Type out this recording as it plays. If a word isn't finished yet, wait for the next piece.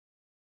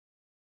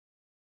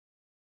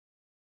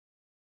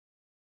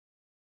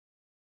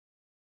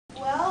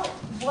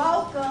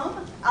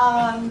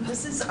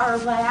This is our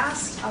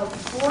last of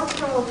 4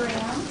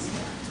 programs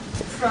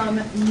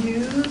from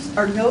news,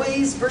 or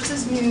noise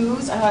versus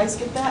news. I always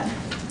get that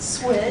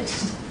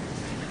switched.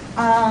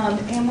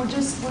 And we're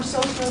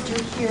so thrilled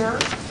you're here.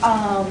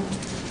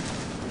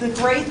 The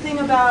great thing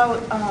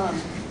about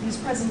these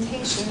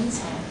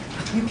presentations,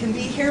 you can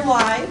be here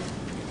live.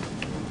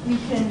 You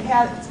can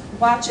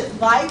watch it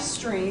live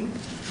stream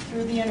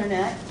through the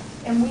internet.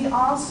 And we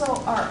also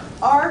are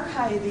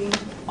archiving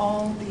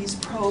all these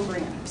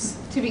programs.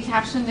 To be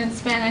captioned in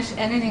Spanish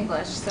and in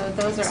English. So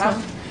those are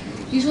up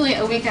usually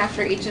a week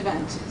after each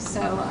event.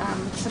 So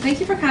thank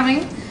you for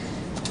coming.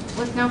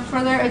 With no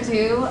further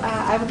ado,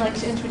 I would like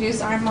to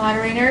introduce our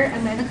moderator,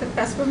 Amanda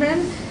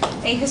Fesperman,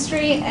 a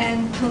history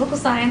and political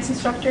science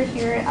instructor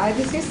here at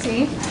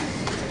IVCC.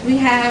 We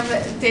have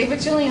David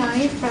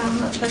Guiliani from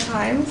The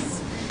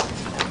Times,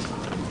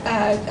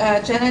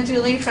 Jenna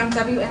Dooley from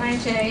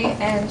WNIJ,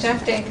 and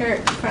Jeff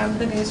Dankert from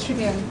the News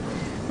Tribune.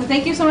 So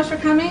thank you so much for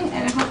coming,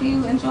 and I hope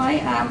you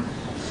enjoy.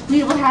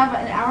 We will have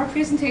an hour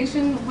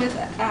presentation with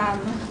a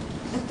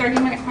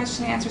 30-minute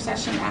question and answer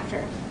session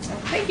after. So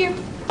thank you.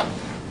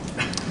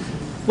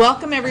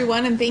 Welcome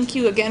everyone, and thank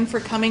you again for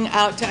coming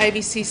out to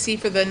IVCC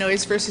for the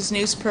Noise versus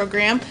News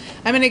program.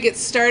 I'm going to get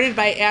started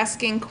by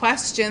asking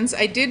questions.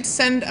 I did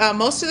send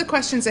most of the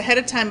questions ahead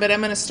of time, but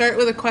I'm going to start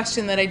with a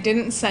question that I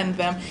didn't send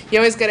them. You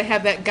always got to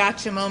have that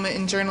gotcha moment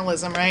in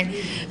journalism, right?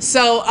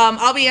 So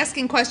I'll be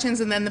asking questions,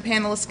 and then the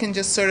panelists can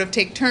just sort of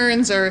take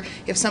turns, or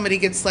if somebody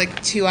gets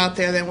like 2 out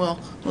there, then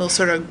we'll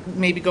sort of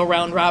maybe go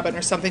round robin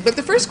or something. But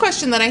the first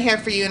question that I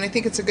have for you, and I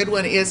think it's a good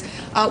one, is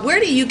where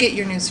do you get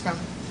your news from?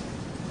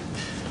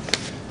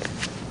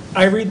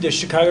 I read the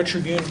Chicago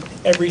Tribune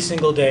every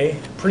single day,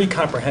 pretty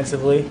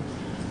comprehensively.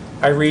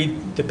 I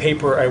read the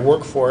paper I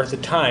work for, The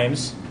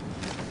Times,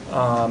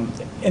 and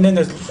then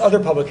there's other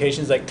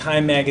publications like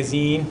Time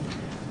Magazine.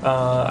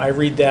 I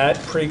read that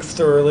pretty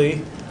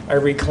thoroughly. I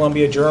read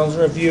Columbia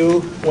Journalism Review,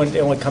 when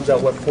it only comes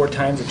out, 4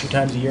 times or 2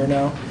 times a year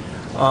now.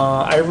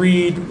 I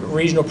read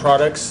regional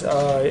products,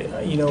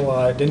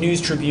 the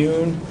News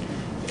Tribune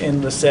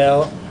in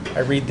LaSalle. I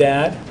read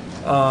that,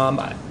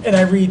 and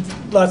I read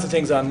lots of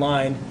things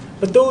online.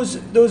 But those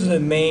are the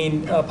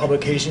main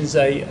publications.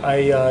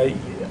 I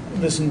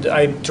listen to,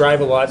 I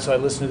drive a lot, so I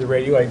listen to the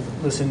radio. I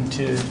listen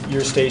to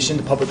your station,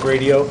 the public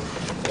radio,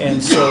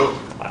 and so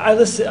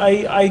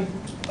I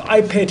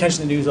pay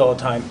attention to news all the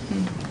time.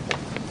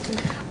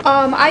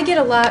 I get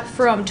a lot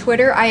from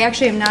Twitter. I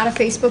actually am not a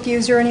Facebook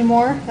user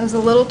anymore. It was a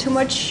little too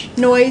much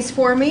noise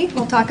for me.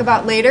 We'll talk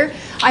about later.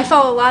 I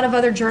follow a lot of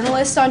other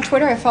journalists on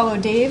Twitter. I follow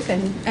Dave,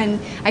 and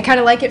I kind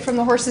of like it from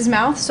the horse's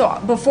mouth.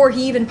 So before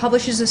he even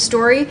publishes a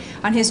story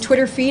on his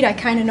Twitter feed, I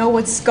kind of know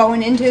what's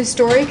going into his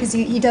story, because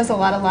he does a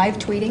lot of live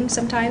tweeting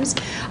sometimes.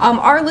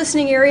 Our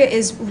listening area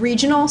is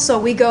regional, so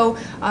we go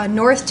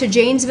north to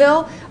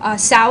Janesville,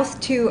 south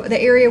to the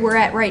area we're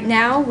at right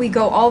now. We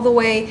go all the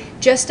way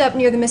just up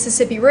near the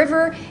Mississippi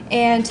River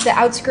and to the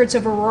outskirts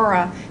of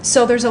Aurora.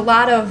 So there's a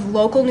lot of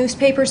local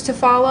newspapers to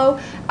follow.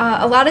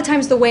 A lot of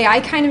times the way I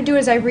kind of do it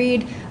is I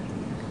read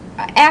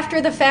after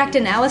the fact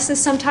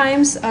analysis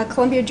sometimes.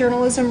 Columbia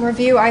Journalism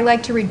Review, I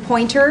like to read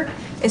Pointer,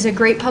 is a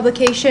great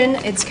publication.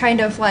 It's kind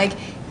of like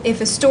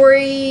if a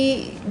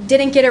story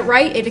didn't get it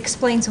right, it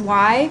explains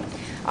why.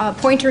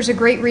 Pointer is a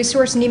great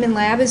resource. Neiman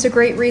Lab is a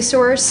great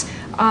resource.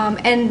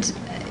 And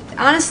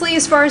honestly,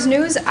 as far as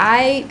news,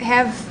 I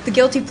have the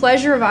guilty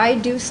pleasure of I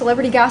do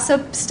celebrity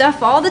gossip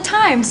stuff all the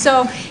time.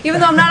 So even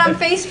though I'm not on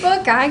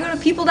Facebook, I go to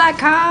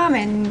people.com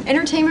and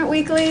Entertainment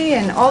Weekly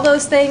and all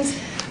those things.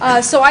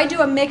 So I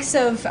do a mix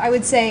of, I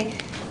would say,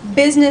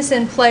 business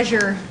and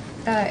pleasure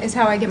is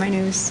how I get my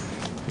news.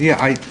 Yeah,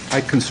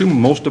 I consume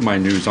most of my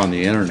news on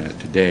the internet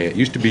today. It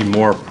used to be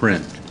more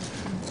print,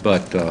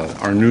 but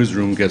our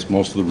newsroom gets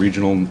most of the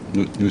regional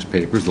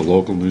newspapers, the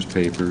local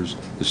newspapers,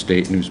 the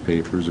state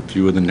newspapers, a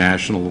few of the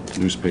national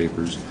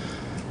newspapers,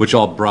 which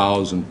I'll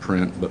browse and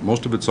print, but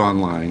most of it's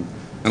online.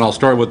 And I'll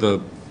start with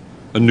a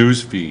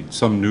news feed.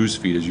 Some news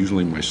feed is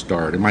usually my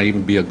start. It might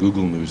even be a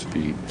Google news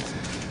feed,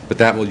 but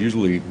that will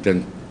usually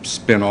then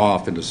spin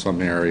off into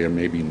some area,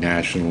 maybe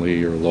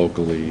nationally or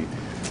locally.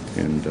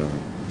 And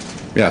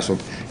yeah, so,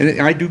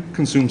 and I do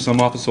consume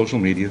some off of social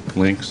media,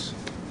 links.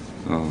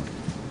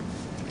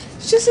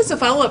 Just as a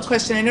follow-up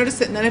question, I noticed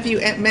that none of you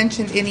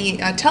mentioned any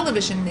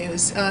television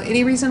news.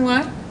 Any reason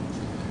why?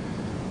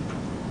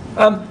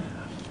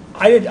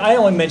 I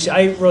only mentioned,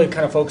 I really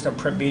kind of focused on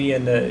print media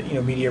and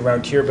the media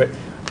around here, but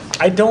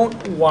I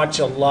don't watch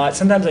a lot.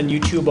 Sometimes on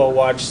YouTube I'll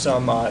watch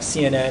some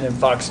CNN and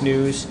Fox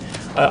News.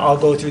 I'll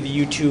go through the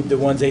YouTube, the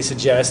ones they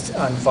suggest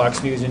on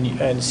Fox News and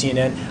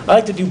CNN. I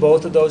like to do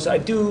both of those. I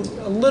do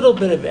a little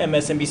bit of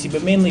MSNBC,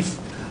 but mainly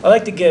I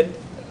like to get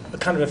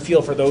kind of a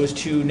feel for those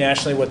two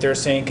nationally, what they're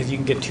saying, because you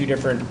can get 2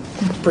 different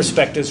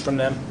perspectives from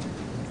them.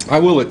 I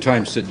will at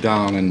times sit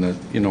down in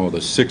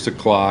the 6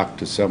 o'clock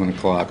to 7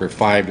 o'clock or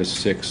 5 to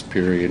 6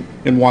 period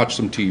and watch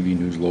some TV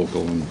news,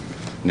 local and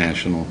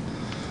national.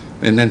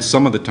 And then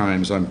some of the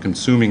times I'm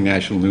consuming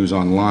national news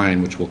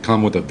online, which will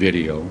come with a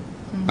video.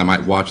 I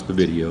might watch the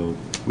video,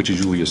 which is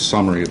usually a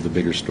summary of the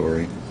bigger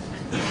story.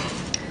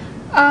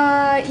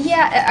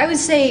 Yeah, I would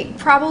say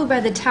probably by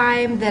the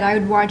time that I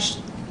would watch,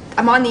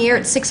 I'm on the air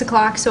at 6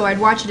 o'clock, so I'd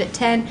watch it at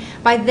 10.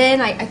 By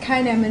then, I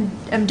kind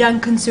of am done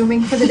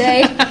consuming for the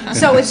day.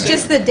 So it's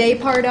just the day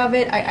part of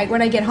it.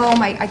 When I get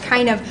home, I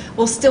kind of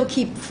will still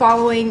keep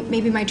following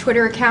maybe my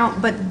Twitter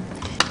account, but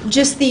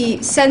just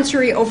the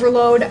sensory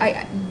overload,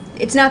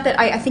 it's not that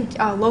I think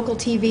local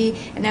TV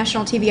and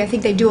national TV, I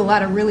think they do a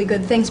lot of really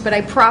good things, but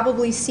I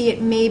probably see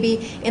it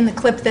maybe in the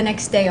clip the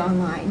next day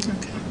online.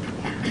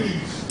 Okay.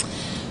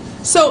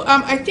 So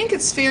I think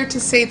it's fair to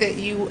say that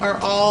you are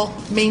all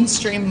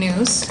mainstream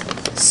news.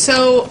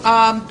 So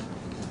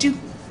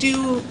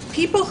do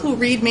people who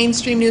read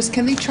mainstream news,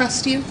 can they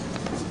trust you?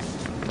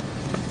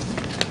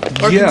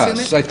 Or Yes,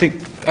 consume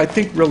it? I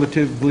think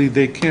relatively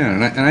they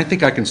can, and I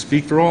think I can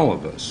speak for all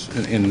of us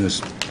in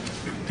this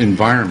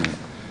environment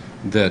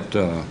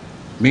that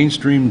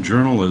mainstream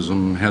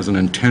journalism has an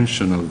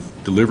intention of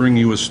delivering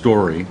you a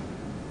story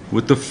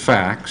with the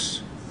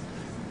facts,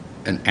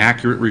 an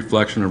accurate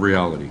reflection of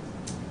reality,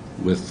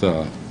 with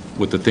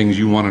the things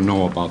you want to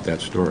know about that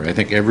story. I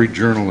think every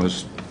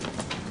journalist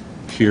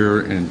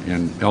here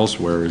and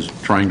elsewhere is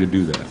trying to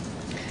do that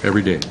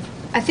every day.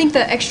 I think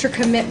the extra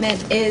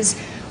commitment is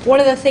one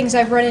of the things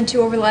I've run into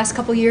over the last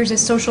couple of years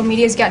as social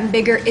media has gotten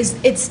bigger is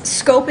its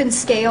scope and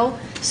scale.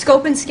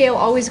 Scope and scale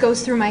always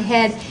goes through my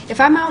head. If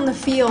I'm out in the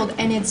field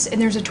and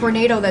there's a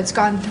tornado that's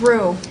gone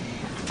through,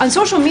 on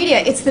social media,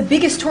 it's the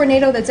biggest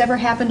tornado that's ever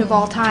happened of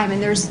all time,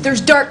 and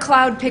there's dark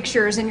cloud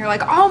pictures, and you're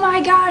like, oh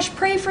my gosh,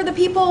 pray for the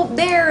people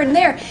there and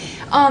there,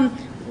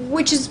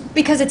 which is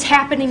because it's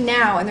happening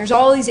now, and there's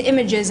all these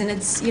images, and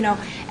it's, you know,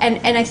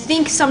 and I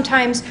think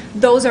sometimes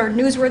those are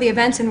newsworthy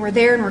events, and we're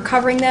there and we're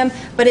covering them,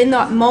 but in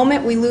that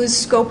moment we lose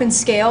scope and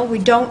scale. We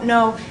don't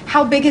know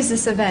how big is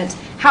this event,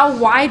 how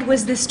wide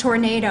was this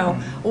tornado,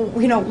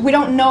 you know, we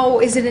don't know,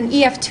 is it an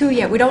EF2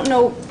 yet, we don't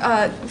know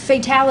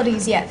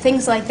fatalities yet,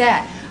 things like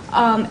that.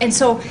 And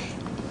so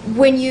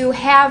when you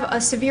have a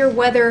severe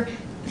weather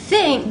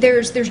thing,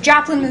 there's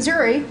Joplin,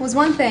 Missouri was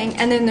one thing,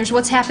 and then there's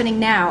what's happening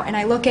now. And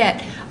I look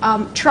at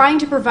trying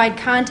to provide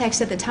context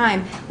at the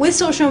time. With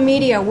social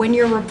media, when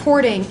you're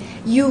reporting,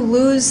 you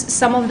lose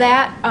some of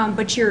that,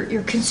 but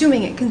you're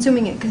consuming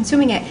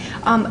it.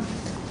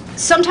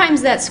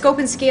 Sometimes that scope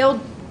and scale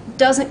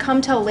doesn't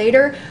come till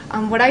later.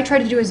 What I try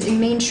to do is in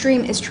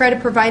mainstream is try to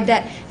provide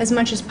that as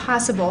much as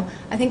possible.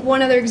 I think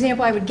one other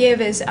example I would give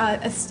is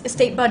a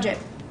state budget.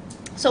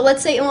 So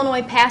let's say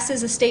Illinois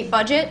passes a state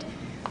budget.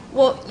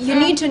 Well, you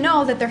need to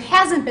know that there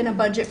hasn't been a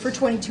budget for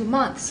 22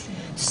 months.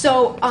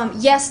 So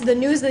yes, the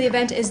news of the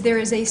event is there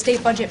is a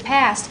state budget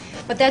passed,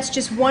 but that's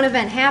just one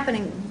event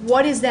happening.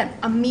 What is that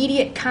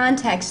immediate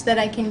context that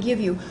I can give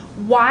you?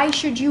 Why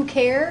should you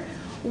care?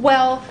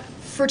 Well,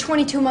 for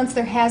 22 months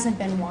there hasn't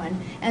been one.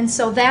 And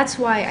so that's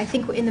why I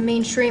think in the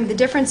mainstream the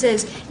difference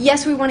is,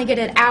 yes, we want to get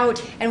it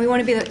out and we want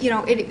to be the, you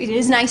know, it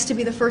is nice to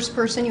be the first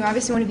person. You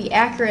obviously want to be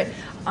accurate.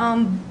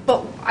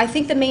 But I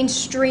think the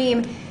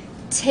mainstream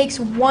takes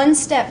one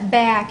step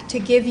back to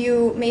give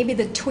you maybe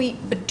the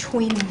tweet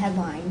between the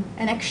headline,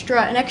 an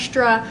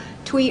extra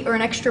tweet or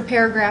an extra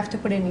paragraph to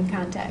put it in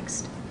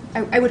context.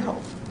 I would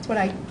hope. That's what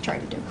I try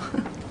to do.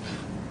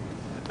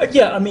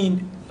 Yeah, I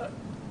mean,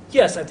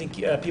 yes, I think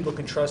people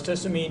can trust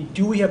us. I mean,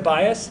 do we have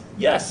bias?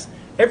 Yes.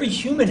 Every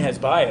human has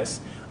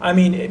bias. I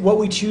mean, what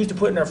we choose to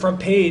put in our front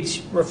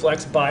page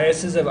reflects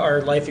biases of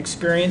our life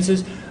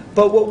experiences,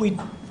 but what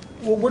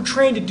we're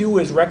trained to do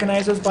is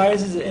recognize those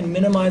biases and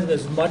minimize them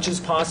as much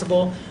as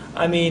possible.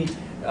 I mean,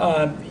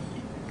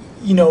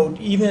 you know,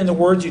 even in the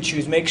words you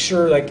choose, make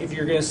sure, like, if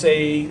you're going to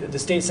say the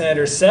state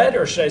senator said,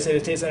 or should I say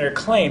the state senator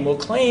claimed? Well,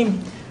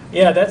 claim,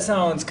 yeah, that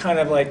sounds kind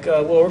of like,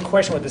 well, we're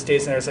questioning what the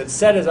state senator said.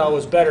 Said is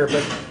always better,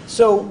 but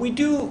so we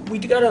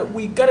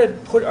gotta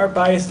put our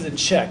biases in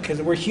check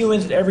because we're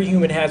humans, and every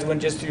human has one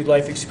just through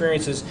life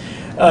experiences.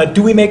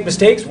 Do we make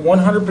mistakes?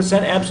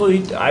 100%,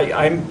 absolutely.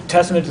 I'm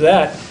testament to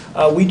that.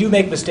 We do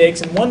make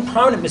mistakes, and one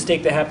prominent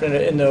mistake that happened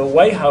in the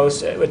White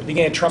House at the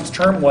beginning of Trump's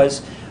term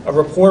was a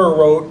reporter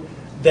wrote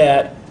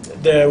that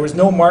there was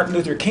no Martin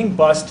Luther King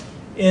bust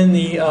in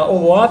the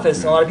Oval Office,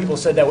 and a lot of people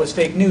said that was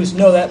fake news.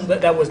 No,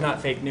 that was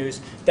not fake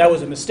news. That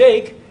was a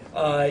mistake.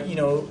 You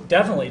know,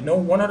 definitely, no,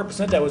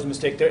 100% that was a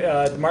mistake.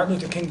 The Martin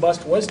Luther King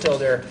bust was still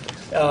there.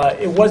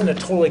 It wasn't a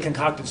totally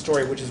concocted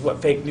story, which is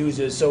what fake news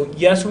is. So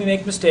yes, we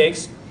make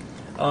mistakes,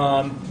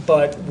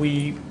 but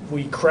we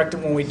correct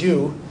them when we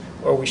do,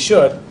 or we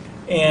should,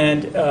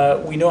 and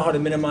we know how to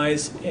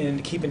minimize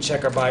and keep in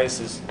check our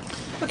biases.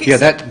 Okay, Yeah,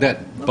 so-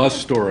 that bus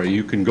story,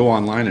 you can go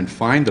online and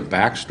find the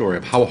backstory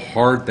of how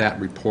hard that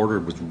reporter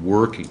was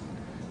working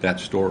that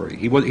story.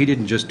 He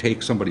didn't just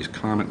take somebody's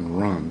comment and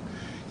run.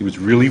 He was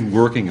really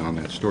working on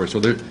that story. So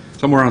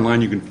somewhere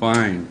online you can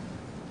find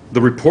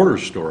the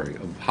reporter's story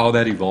of how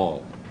that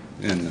evolved.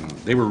 And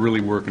they were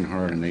really working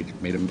hard, and they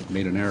made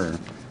an error,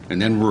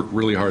 and then worked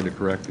really hard to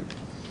correct it.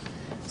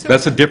 So-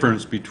 That's the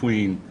difference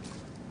between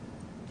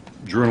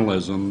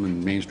journalism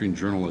and mainstream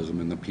journalism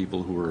and the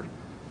people who are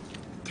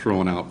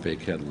throwing out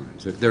fake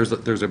headlines. There's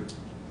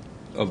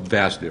a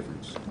vast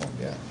difference. Oh,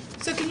 yeah.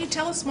 So can you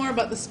tell us more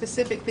about the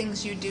specific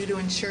things you do to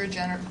ensure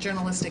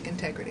journalistic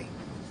integrity?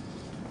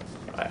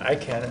 I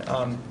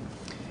can.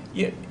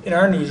 In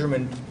our newsroom,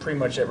 and pretty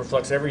much that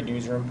reflects every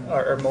newsroom,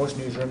 or most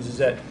newsrooms, is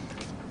that,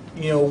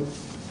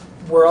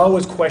 we're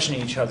always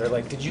questioning each other.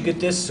 Like, did you get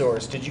this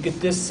source? Did you get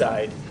this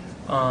side?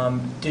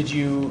 Did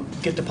you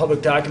get the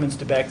public documents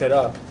to back that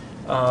up?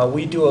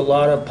 We do a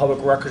lot of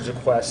public records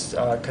requests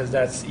because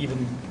that's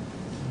even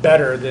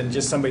better than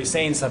just somebody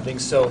saying something.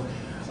 So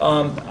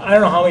I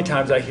don't know how many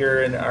times I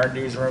hear in our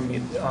newsroom,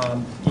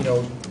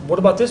 what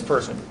about this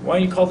person? Why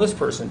don't you call this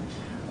person?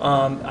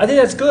 I think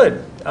that's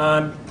good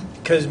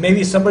because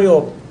maybe somebody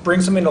will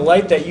bring something to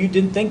light that you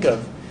didn't think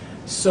of.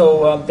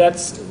 So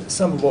that's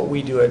some of what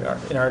we do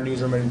in our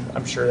newsroom, and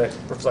I'm sure that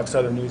reflects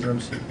other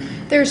newsrooms.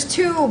 There's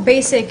two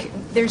basic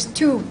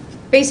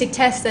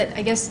tests that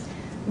I guess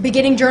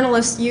beginning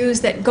journalists use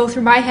that go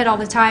through my head all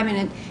the time,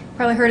 and it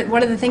probably heard it.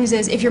 One of the things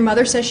is, if your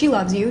mother says she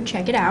loves you,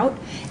 check it out.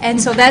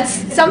 And so that's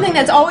something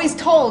that's always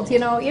told,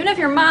 even if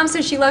your mom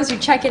says she loves you,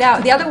 check it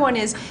out. The other one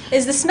is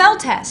the smell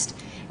test.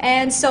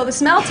 And so the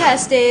smell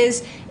test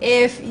is,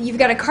 if you've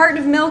got a carton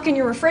of milk in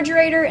your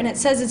refrigerator and it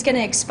says it's going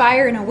to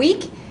expire in a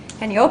week,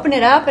 and you open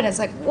it up and it's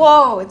like,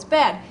 whoa, it's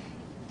bad.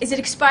 Is it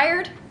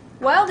expired?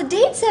 Well, the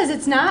date says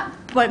it's not,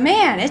 but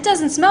man, it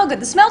doesn't smell good.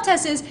 The smell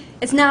test is,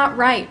 it's not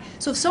right.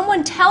 So if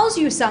someone tells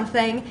you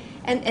something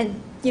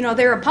and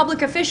they're a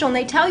public official and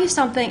they tell you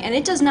something and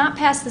it does not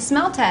pass the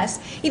smell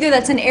test, either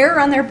that's an error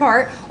on their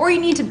part or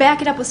you need to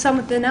back it up with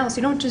something else.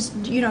 You don't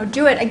just,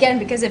 do it again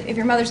because if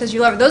your mother says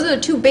you love her. Those are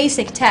the two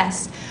basic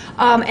tests.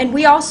 And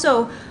we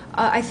also,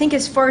 I think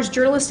as far as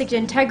journalistic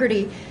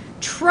integrity,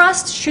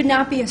 trust should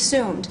not be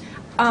assumed.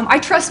 I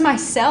trust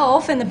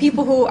myself and the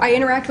people who I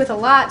interact with a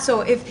lot, so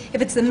if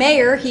it's the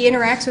mayor, he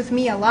interacts with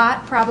me a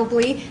lot,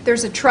 probably.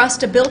 There's a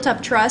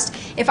built-up trust.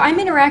 If I'm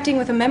interacting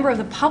with a member of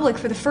the public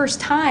for the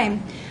first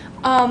time,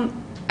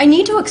 I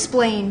need to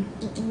explain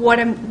what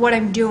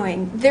I'm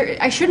doing.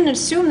 I shouldn't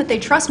assume that they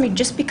trust me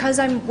just because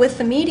I'm with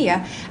the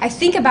media. I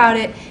think about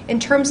it in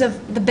terms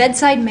of the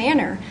bedside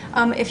manner.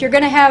 If you're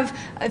going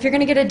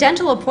to get a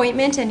dental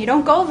appointment and you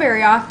don't go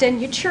very often,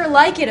 you'd sure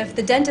like it if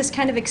the dentist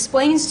kind of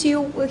explains to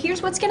you, well,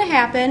 here's what's going to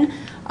happen.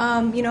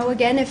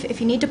 Again,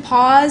 if you need to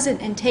pause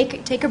and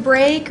take a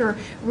break or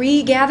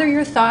regather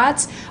your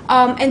thoughts.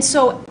 And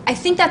so I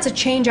think that's a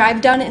change I've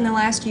done in the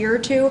last year or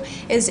two,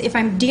 is if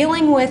I'm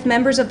dealing with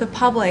members of the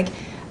public,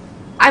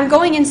 I'm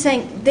going and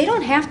saying, they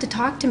don't have to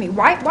talk to me.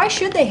 Why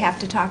should they have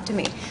to talk to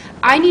me?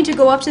 I need to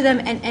go up to them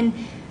and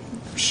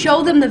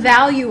show them the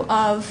value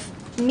of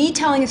me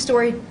telling a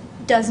story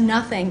does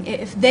nothing.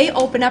 If they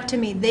open up to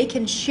me, they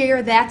can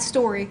share that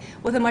story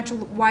with a much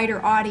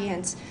wider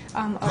audience,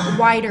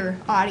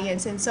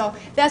 And so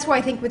that's why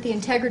I think with the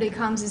integrity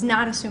comes is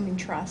not assuming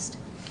trust.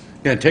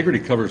 Yeah, integrity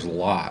covers a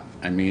lot.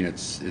 I mean,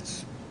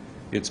 it's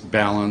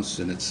balance,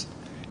 and it's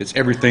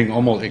everything.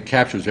 Almost, it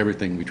captures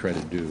everything we try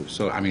to do.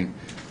 So I mean,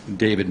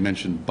 David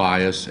mentioned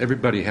bias.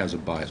 Everybody has a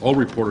bias. All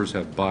reporters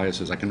have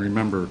biases. I can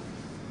remember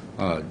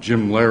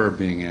Jim Lehrer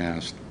being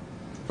asked,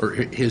 or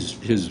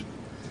his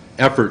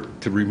effort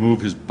to remove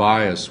his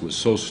bias was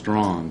so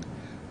strong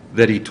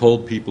that he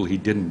told people he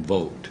didn't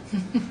vote.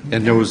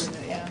 And there was,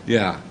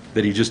 that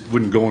he just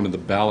wouldn't go into the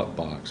ballot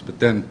box. But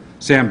then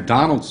Sam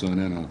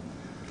Donaldson,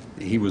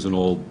 he was an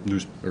old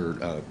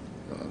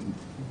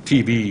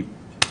TV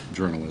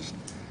journalist,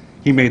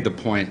 he made the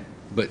point,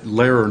 but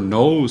Lehrer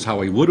knows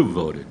how he would have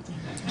voted.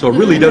 So it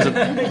really doesn't,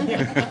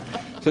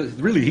 so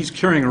really he's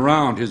carrying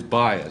around his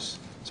bias.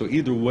 So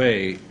either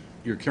way,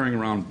 you're carrying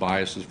around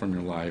biases from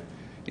your life.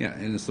 Yeah,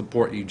 and it's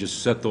important you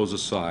just set those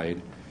aside,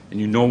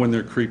 and you know when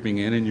they're creeping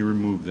in, and you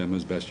remove them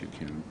as best you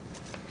can.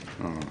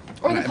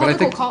 Or the public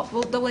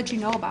they'll let you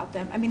know about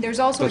them. I mean, there's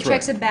also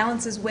checks and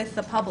balances with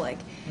the public,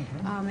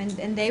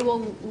 and they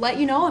will let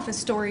you know if a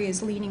story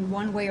is leaning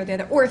one way or the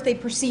other, or if they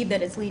perceive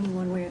that it's leaning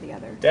one way or the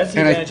other. That's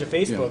the advantage of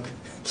Facebook.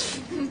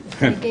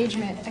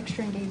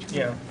 Extra engagement.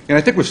 Yeah. And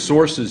I think with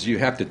sources, you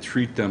have to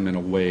treat them in a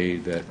way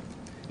that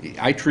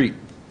I treat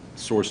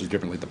sources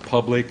differently. The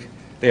public,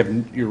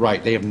 you're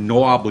right, they have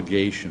no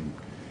obligation.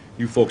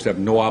 You folks have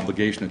no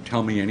obligation to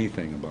tell me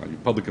anything about you.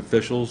 Public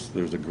officials,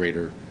 there's a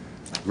greater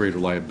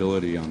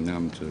liability on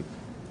them to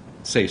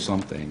say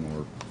something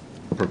or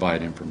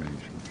provide information.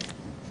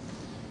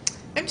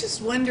 I'm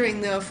just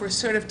wondering, though, if we're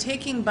sort of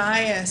taking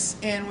bias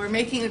and we're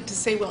making it to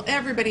say, well,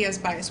 everybody has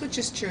bias, which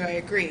is true, I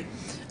agree,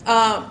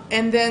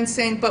 and then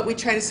saying, but we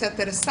try to set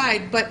that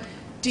aside. But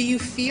do you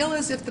feel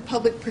as if the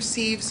public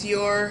perceives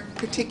your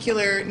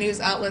particular news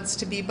outlets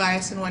to be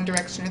biased in one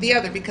direction or the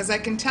other? Because I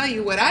can tell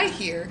you what I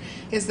hear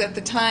is that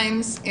the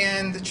Times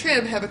and the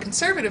Trib have a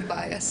conservative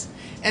bias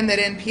and that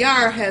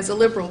NPR has a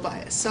liberal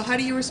bias. So how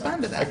do you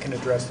respond to that? I can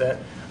address that.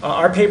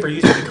 Our paper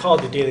used to be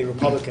called the Daily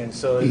Republican,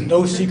 so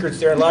no secrets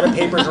there. A lot of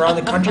papers around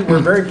the country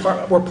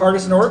were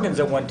partisan organs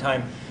at one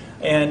time,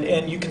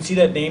 and you can see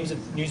that names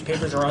of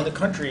newspapers around the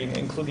country,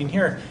 including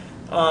here.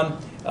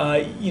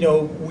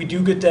 We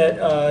do get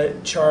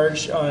that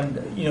charge on,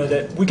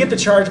 that we get the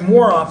charge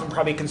more often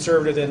probably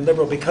conservative than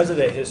liberal because of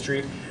that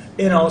history.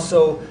 And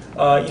also,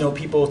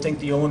 people think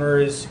the owner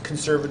is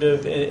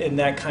conservative in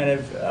that kind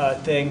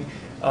of thing.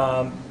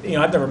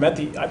 I've never met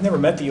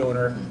the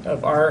owner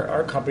of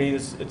our company.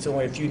 It's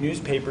only a few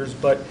newspapers,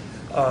 but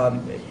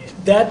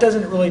that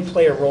doesn't really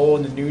play a role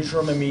in the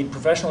newsroom. I mean,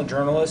 professional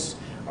journalists,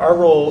 our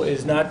role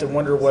is not to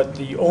wonder what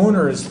the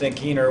owner is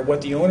thinking or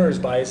what the owner's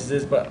biases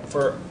is, but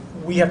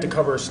we have to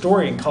cover a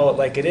story and call it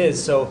like it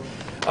is. So,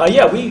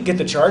 we get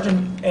the charge,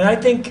 and I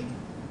think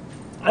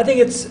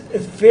it's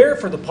fair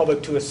for the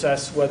public to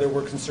assess whether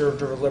we're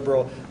conservative or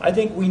liberal. I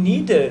think we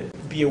need to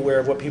be aware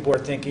of what people are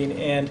thinking,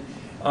 and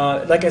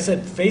like I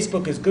said,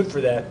 Facebook is good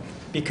for that,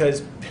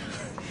 because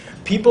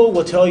people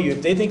will tell you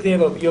if they think you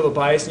have a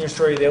bias in your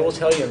story, they will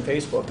tell you on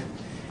Facebook.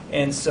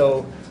 And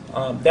so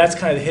that's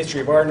kind of the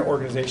history of our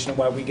organization and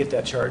why we get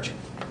that charge.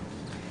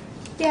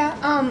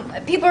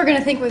 Yeah, people are going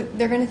to think what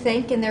they're going to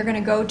think, and they're going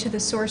to go to the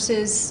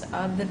sources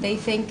that they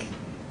think.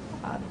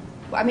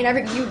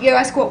 You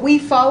ask what we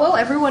follow.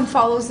 Everyone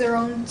follows their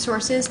own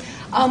sources.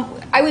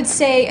 I would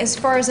say, as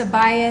far as a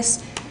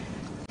bias,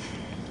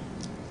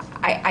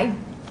 I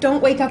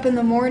don't wake up in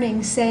the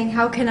morning saying,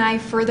 how can I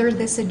further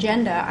this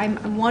agenda?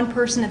 I'm one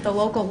person at the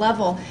local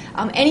level.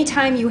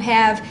 Anytime you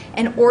have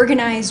an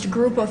organized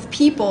group of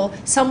people,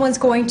 someone's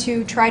going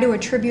to try to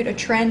attribute a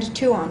trend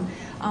to them.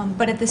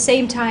 But at the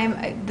same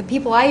time, the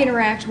people I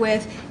interact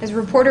with as a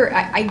reporter,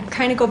 I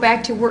kind of go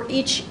back to, we're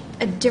each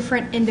a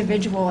different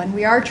individual, and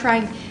we are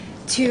trying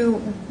to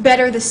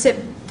better the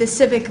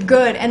civic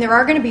good, and there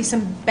are going to be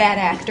some bad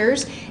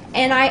actors,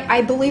 and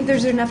I believe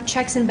there's enough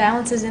checks and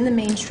balances in the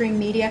mainstream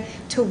media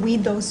to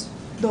weed those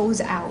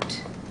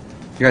out.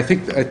 Yeah, I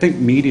think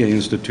media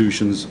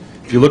institutions,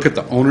 if you look at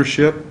the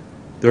ownership,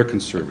 they're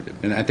conservative,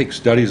 and I think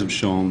studies have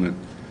shown that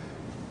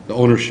the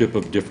ownership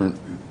of different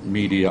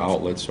media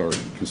outlets are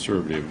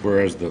conservative,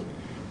 whereas the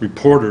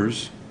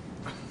reporters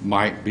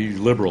might be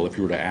liberal if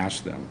you were to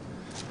ask them.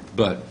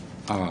 But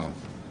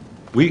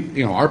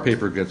our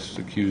paper gets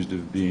accused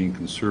of being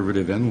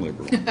conservative and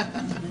liberal.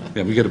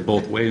 Yeah, we get it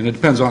both ways, and it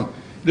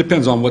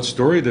depends on what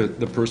story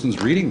the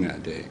person's reading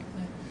that day.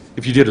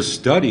 If you did a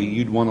study,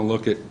 you'd want to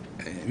look at.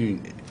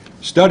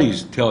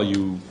 Studies tell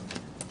you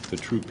the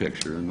true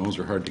picture, and those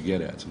are hard to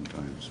get at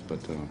sometimes. But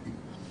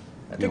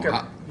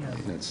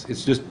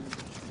it's just,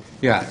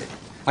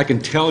 I can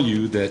tell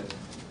you that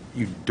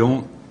you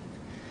don't.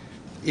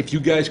 If you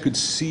guys could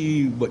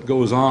see what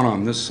goes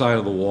on this side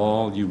of the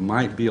wall, you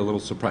might be a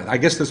little surprised. I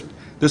guess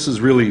this is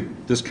really,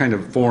 this kind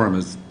of forum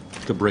is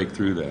to break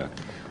through that.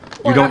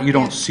 You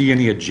don't see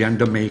any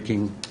agenda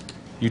making.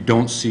 You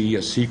don't see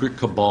a secret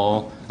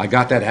cabal. I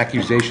got that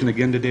accusation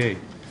again today.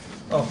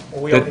 Oh,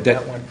 well, we all get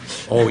that one.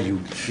 Oh,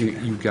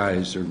 you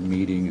guys are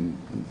meeting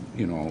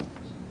and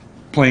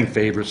playing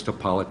favorites to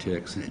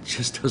politics, and it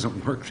just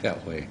doesn't work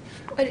that way.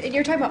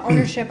 You're talking about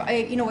ownership.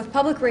 With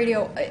public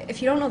radio,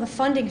 if you don't know the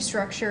funding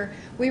structure,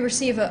 we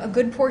receive a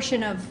good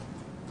portion of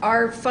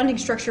our funding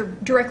structure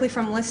directly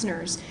from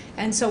listeners.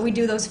 And so we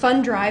do those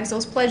fund drives,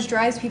 those pledge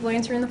drives, people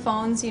answering the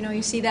phones.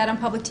 You see that on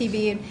public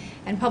TV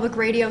and public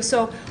radio.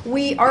 So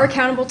we are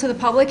accountable to the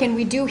public, and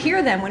we do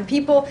hear them. When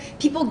people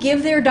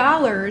give their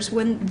dollars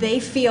when they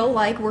feel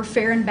like we're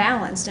fair and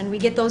balanced, and we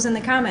get those in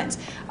the comments.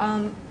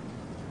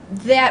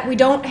 That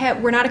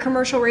we're not a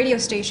commercial radio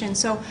station,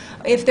 so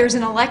if there's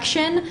an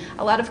election,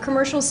 a lot of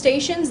commercial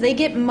stations, they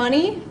get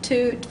money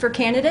for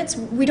candidates.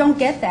 We don't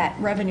get that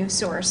revenue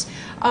source.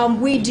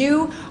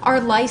 Our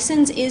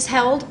license is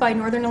held by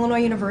Northern Illinois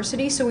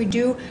University, so we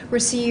do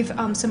receive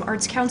some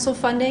Arts Council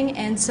funding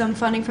and some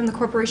funding from the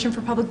Corporation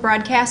for Public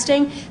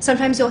Broadcasting.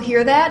 Sometimes you'll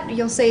hear that.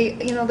 You'll say,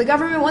 the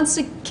government wants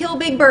to kill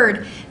Big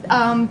Bird.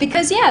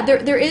 Because,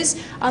 there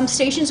is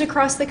stations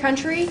across the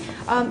country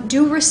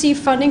do receive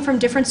funding from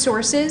different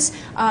sources.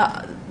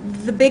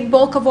 The big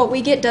bulk of what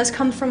we get does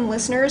come from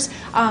listeners.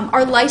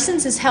 Our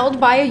license is held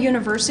by a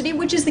university,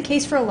 which is the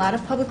case for a lot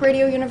of public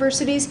radio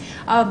universities,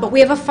 but we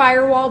have a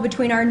firewall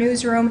between our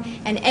newsroom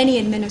and any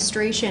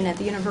administration at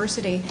the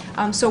university.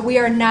 So we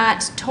are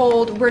not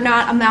told, we're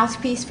not a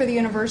mouthpiece for the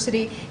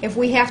university. If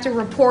we have to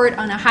report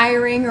on a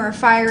hiring or a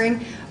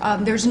firing,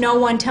 there's no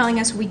one telling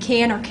us we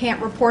can or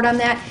can't report on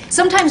that.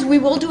 Sometimes we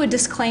will do a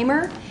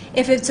disclaimer.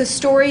 If it's a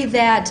story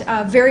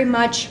that very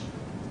much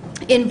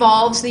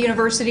involves the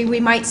university,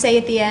 we might say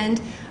at the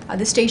end,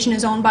 the station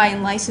is owned by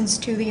and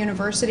licensed to the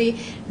university,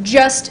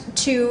 just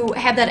to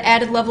have that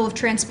added level of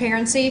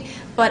transparency.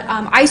 But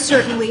I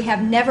certainly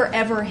have never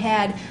ever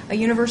had a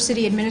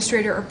university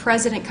administrator or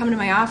president come to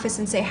my office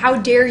and say, how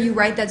dare you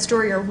write that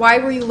story, or why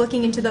were you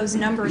looking into those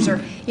numbers, or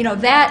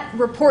that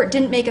report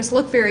didn't make us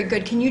look very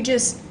good, can you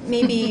just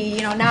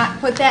maybe not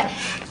put that.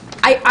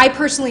 I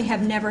personally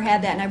have never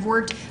had that, and I've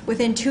worked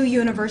within 2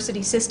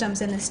 university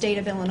systems in the state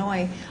of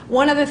Illinois.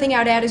 One other thing I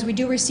would add is we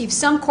do receive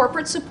some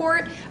corporate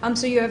support.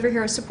 So you ever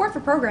hear support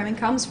for programming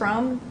comes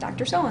from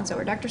Dr. So-and-so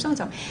or Dr.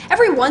 So-and-so.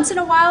 Every once in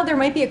a while there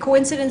might be a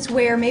coincidence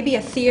where maybe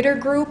a theater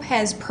group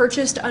has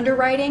purchased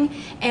underwriting,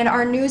 and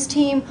our news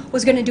team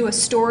was going to do a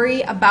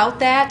story about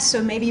that.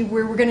 So maybe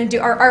we're going to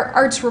do, our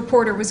arts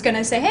reporter was going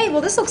to say, hey,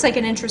 well, this looks like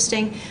an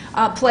interesting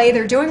play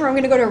they're doing, or I'm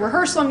going to go to a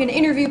rehearsal, I'm going to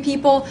interview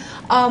people.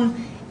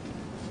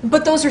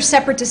 But those are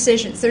separate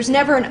decisions. There's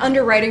never an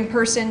underwriting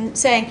person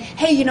saying,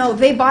 hey, you know,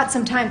 they bought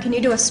some time, can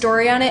you do a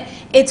story on it?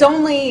 It's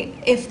only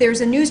if there's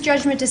a news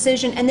judgment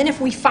decision, and then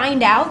if we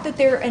find out that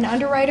they're an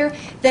underwriter,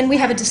 then we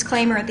have a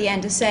disclaimer at the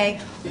end to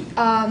say,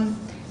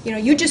 you know,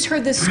 you just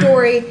heard this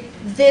story,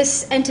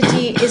 this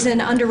entity is an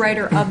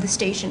underwriter of the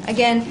station.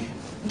 Again,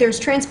 there's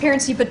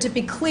transparency, but to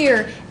be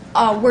clear,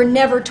 we're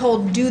never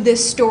told do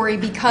this story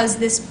because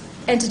this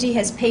entity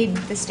has paid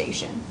the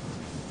station.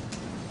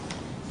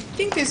 I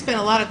think there's been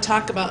a lot of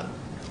talk about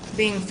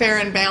being fair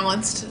and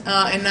balanced,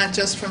 and not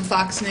just from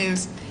Fox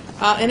News.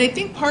 And I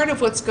think part of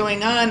what's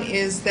going on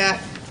is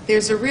that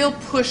there's a real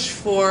push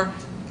for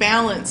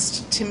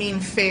balanced to mean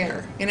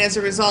fair. And as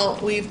a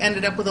result, we've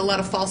ended up with a lot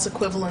of false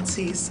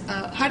equivalencies.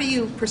 How do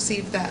you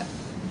perceive that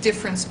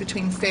difference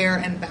between fair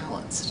and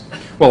balanced?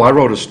 Well, I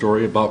wrote a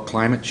story about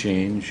climate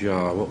change.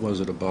 What was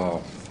it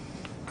about?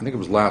 I think it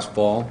was last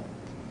fall.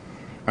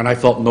 And I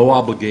felt no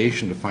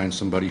obligation to find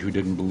somebody who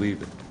didn't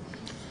believe it.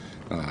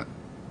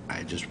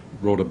 I just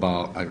wrote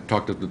about, I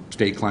talked to the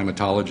state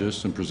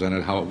climatologists and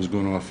presented how it was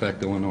going to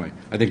affect Illinois.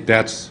 I think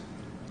that's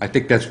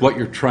what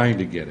you're trying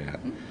to get at.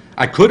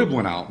 I could have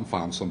went out and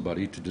found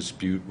somebody to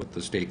dispute what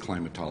the state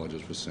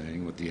climatologist was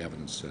saying, what the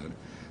evidence said.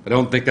 I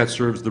don't think that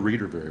serves the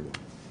reader very well.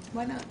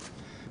 Why not?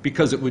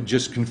 Because it would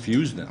just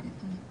confuse them.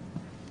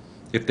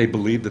 If they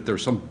believe that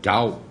there's some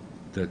doubt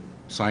that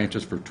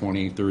scientists for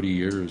 20, 30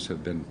 years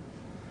have been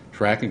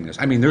tracking this.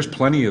 I mean, there's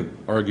plenty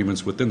of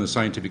arguments within the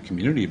scientific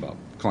community about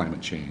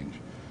climate change.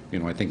 You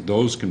know, I think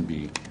those can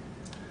be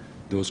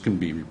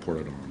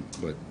reported on.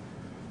 But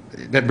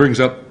that brings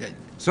up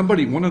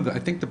somebody. I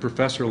think the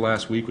professor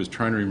last week was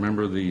trying to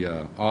remember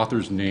the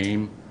author's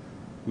name,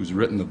 who's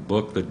written the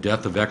book "The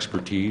Death of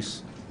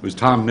Expertise." It was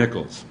Tom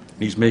Nichols.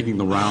 He's making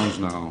the rounds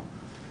now,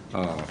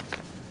 and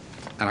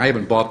I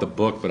haven't bought the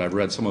book, but I've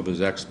read some of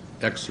his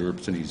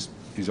excerpts, and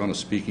he's on a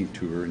speaking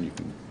tour, and you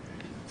can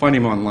find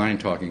him online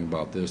talking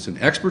about this.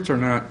 And experts are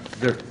not,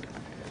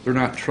 they're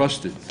not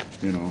trusted,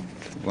 you know,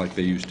 like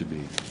they used to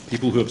be.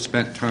 People who have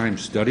spent time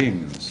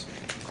studying this,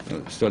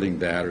 studying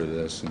that or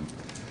this, and,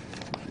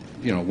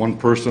 you know, one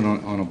person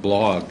on a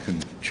blog can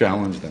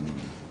challenge them.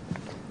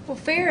 Well,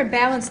 fair and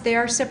balanced, they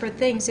are separate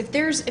things. If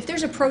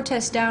there's a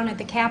protest down at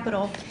the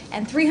Capitol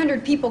and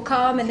 300 people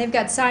come and they've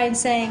got signs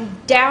saying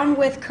 "down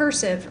with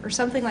cursive" or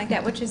something like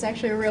that, which is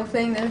actually a real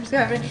thing that's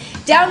happening.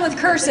 Down with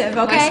cursive,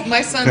 okay?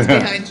 My son's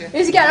behind you.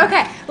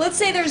 Okay. Let's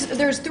say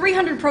there's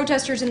 300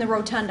 protesters in the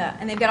rotunda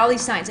and they've got all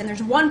these signs, and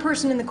there's one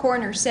person in the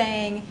corner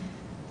saying,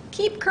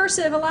 "Keep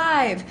cursive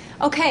alive."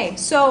 Okay,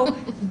 so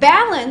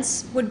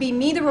balance would be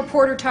me, the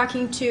reporter,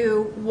 talking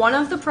to one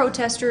of the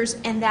protesters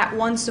and that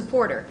one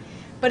supporter.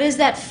 But is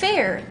that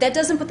fair? That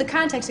doesn't put the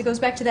context. It goes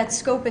back to that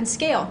scope and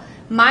scale.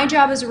 My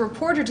job as a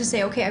reporter to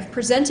say, okay, I've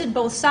presented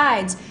both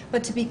sides,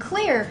 but to be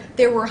clear,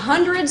 there were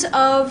hundreds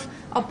of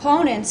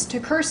opponents to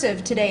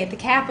cursive today at the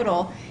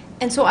Capitol,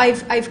 and so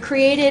I've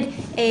created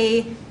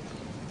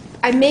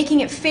I'm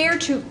making it fair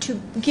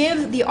to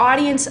give the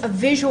audience a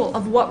visual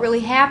of what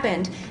really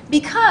happened,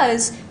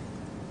 because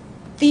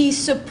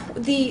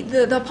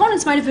the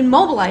opponents might have been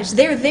mobilized.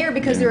 They're there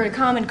because they're a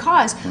common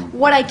cause.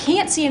 What I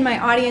can't see in my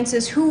audience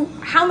is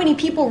how many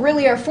people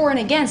really are for and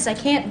against. I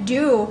can't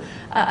do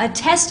a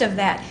test of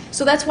that.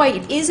 So that's why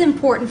it is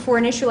important for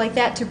an issue like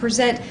that to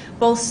present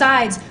both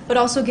sides, but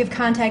also give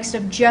context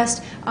of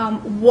just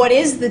what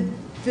is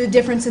the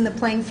difference in the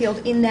playing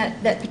field in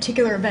that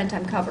particular event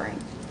I'm covering.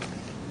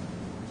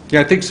 Yeah,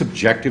 I think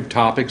subjective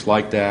topics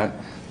like that,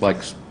 like,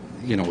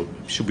 you know,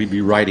 should we be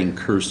writing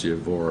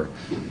cursive, or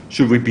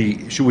should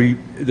we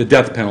the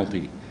death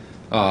penalty?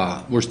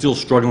 We're still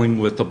struggling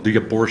with the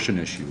abortion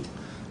issue.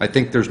 I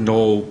think there's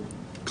no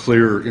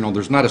clear, you know,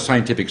 there's not a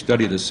scientific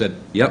study that said,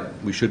 yep,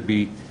 we should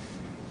be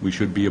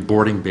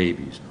aborting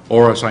babies,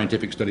 or a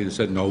scientific study that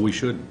said, no, we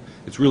shouldn't.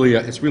 It's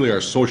really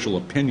our social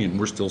opinion.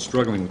 We're still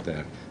struggling with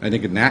that. I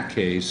think in that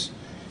case,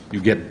 you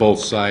get both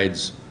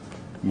sides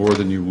more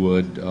than you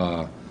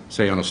would,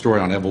 say, on a story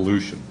on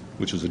evolution,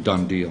 which is a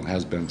done deal,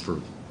 has been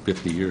for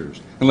 50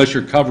 years. Unless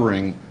you're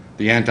covering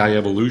the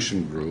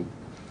anti-evolution group,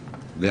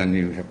 then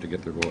you have to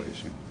get their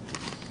voice.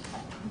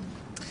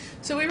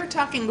 So we were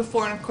talking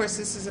before, and of course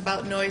this is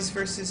about noise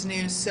versus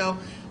news. So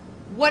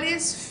what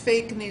is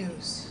fake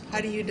news? How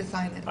do you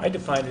define it? I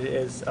define it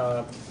as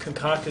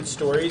concocted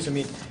stories. I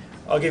mean,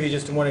 I'll give you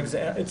just one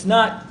example. It's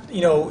not,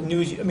 you know,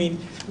 news. I mean,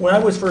 when I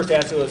was first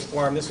asked to this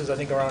forum, this was, I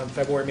think, around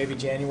February, maybe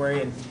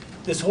January, and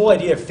this whole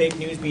idea of fake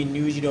news being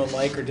news you don't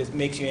like or just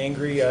makes you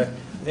angry. I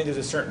think there's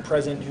a certain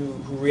president who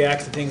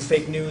reacts to things,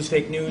 fake news,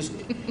 fake news.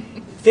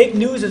 Fake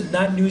news is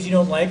not news you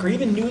don't like, or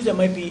even news that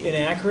might be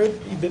inaccurate.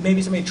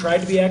 Maybe somebody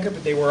tried to be accurate,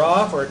 but they were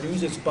off, or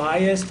news that's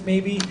biased,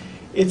 maybe.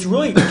 It's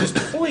really just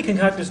fully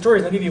concocted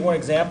stories. I'll give you one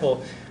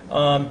example.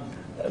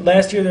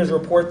 Last year, there's a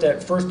report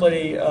that First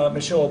Lady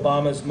Michelle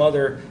Obama's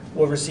mother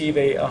will receive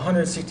a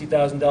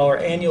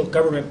 $160,000 annual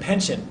government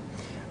pension.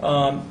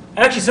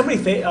 Actually, somebody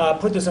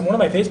put this on, one of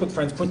my Facebook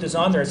friends put this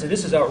on there and said,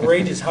 this is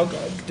outrageous. How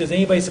does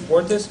anybody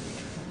support this?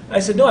 I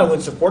said, no, I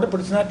wouldn't support it, but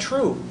it's not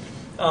true.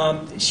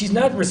 she's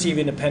not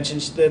receiving a pension.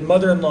 The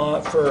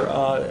mother-in-law for,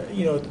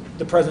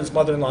 the president's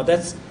mother-in-law.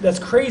 That's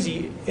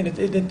crazy, and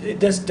it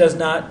just does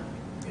not,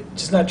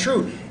 it's just not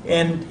true.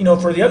 And,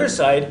 for the other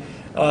side,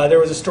 there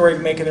was a story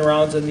making the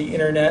rounds on the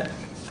internet.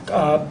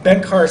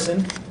 Ben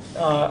Carson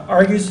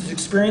argues his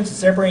experience in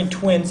separating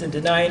twins and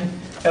denying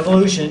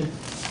evolution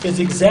is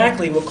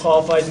exactly what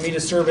qualifies me to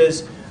serve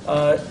as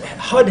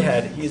HUD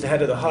head. He's the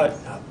head of the HUD,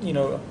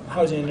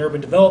 Housing and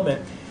Urban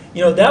Development.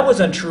 That was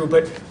untrue,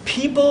 but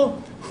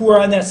people who are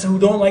on that, who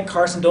don't like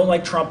Carson, don't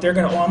like Trump, they're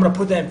going to, I'm going to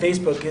put that on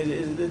Facebook.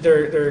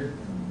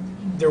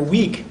 They're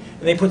weak,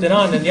 and they put that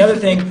on. And the other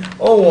thing,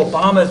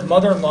 Obama's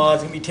mother-in-law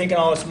is going to be taking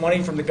all this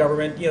money from the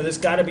government. This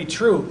got to be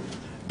true.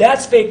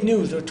 That's fake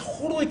news. They're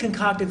totally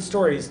concocted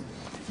stories.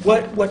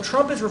 What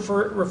Trump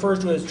refers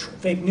to as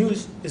fake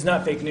news is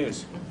not fake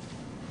news.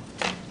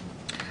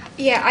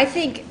 Yeah, I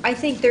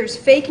think there's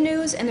fake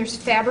news and there's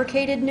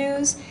fabricated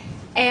news,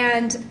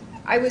 and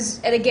I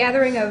was at a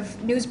gathering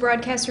of news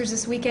broadcasters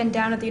this weekend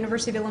down at the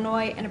University of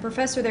Illinois, and a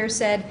professor there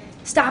said,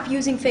 stop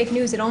using fake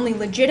news, it only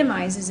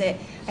legitimizes it.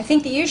 I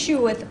think the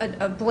issue with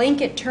a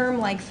blanket term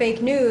like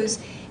fake news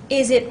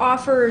is it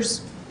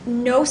offers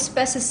no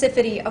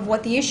specificity of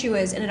what the issue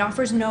is, and it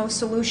offers no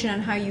solution on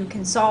how you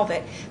can solve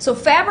it. So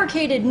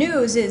fabricated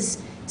news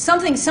is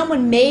something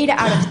someone made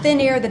out of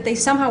thin air that they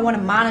somehow want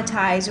to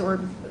monetize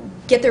or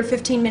get their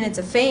 15 minutes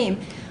of fame.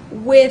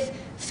 With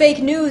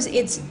fake news,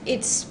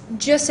 it's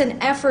just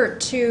an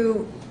effort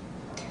to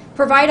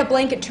provide a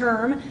blanket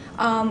term.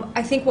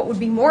 I think what would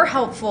be more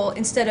helpful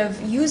instead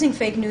of using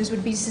fake news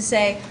would be to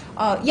say,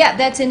 yeah,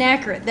 that's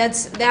inaccurate,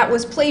 that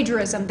was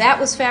plagiarism, that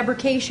was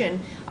fabrication,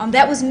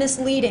 that was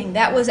misleading,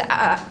 that was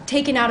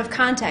taken out of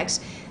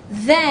context.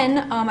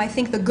 Then I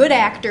think the good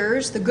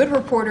actors, the good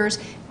reporters,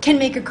 can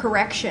make a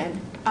correction.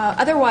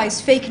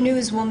 Otherwise, fake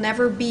news will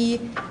never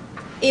be,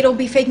 it'll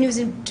be fake news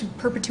into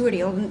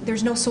perpetuity.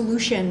 There's no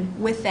solution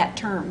with that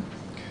term.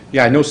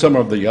 Yeah, I know some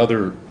of the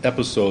other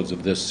episodes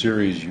of this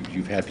series,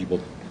 you've had people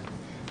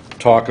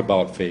talk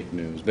about fake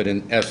news, but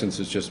in essence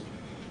it's just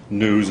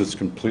news that's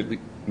completely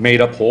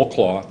made up whole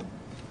cloth,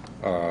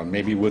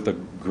 maybe with a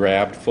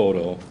grabbed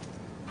photo,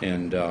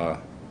 and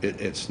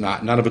it's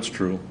not, none of it's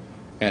true,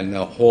 and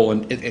the whole,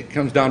 it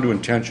comes down to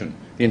intention.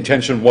 The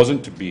intention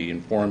wasn't to be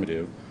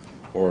informative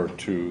or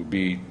to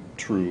be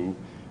true.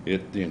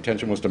 The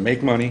intention was to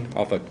make money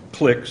off of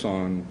clicks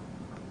on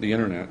the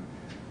internet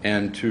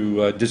and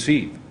to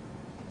deceive.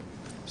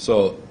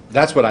 So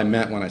that's what I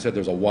meant when I said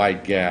there's a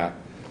wide gap.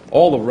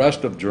 All the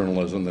rest of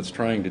journalism that's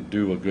trying to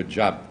do a good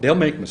job, they'll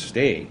make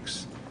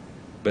mistakes,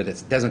 but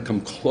it doesn't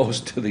come close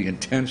to the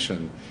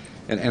intention.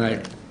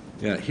 And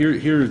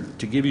here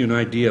to give you an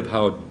idea of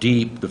how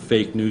deep the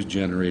fake news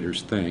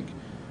generators think,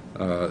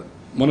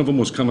 one of them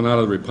was coming out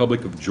of the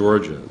Republic of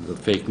Georgia, the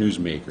fake news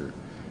maker,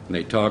 and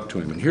they talked to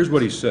him, and here's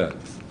what he said.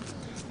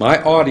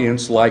 My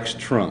audience likes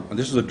Trump. And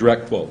this is a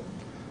direct quote.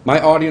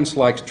 My audience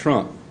likes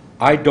Trump.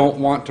 I don't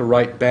want to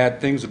write bad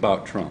things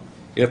about Trump.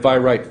 If I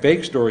write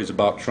fake stories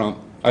about Trump,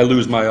 I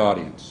lose my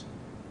audience.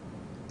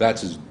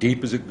 That's as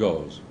deep as it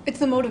goes. It's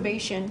the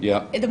motivation.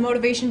 Yeah. The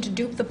motivation to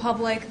dupe the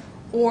public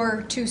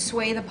or to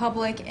sway the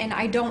public, and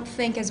I don't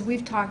think, as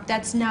we've talked,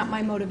 that's not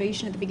my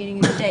motivation at the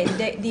beginning of the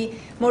day. The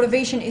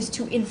motivation is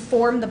to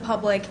inform the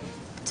public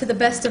to the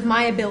best of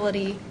my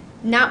ability,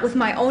 not with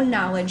my own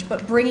knowledge,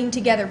 but bringing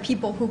together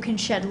people who can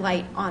shed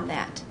light on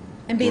that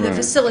and be the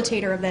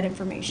facilitator of that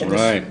information.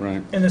 Right.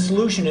 And the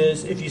solution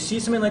is, if you see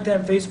something like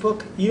that on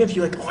Facebook, even if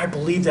you're like, I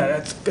believe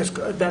that,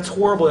 that's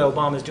horrible that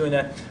Obama's doing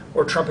that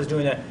or Trump is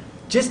doing that,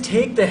 just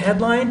take the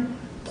headline,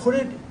 put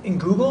it in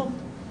Google,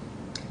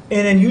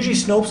 and then usually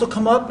Snopes will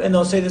come up and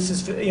they'll say this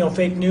is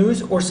fake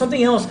news or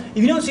something else. If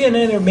you don't see it in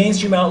any of their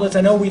mainstream outlets,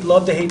 I know we'd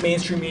love to hate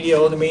mainstream media.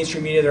 The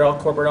mainstream media, they're all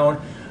corporate owned.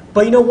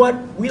 But you know what?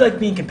 We like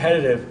being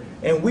competitive.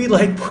 And we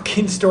like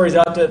putting stories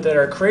out that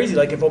are crazy.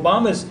 Like if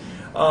Obama's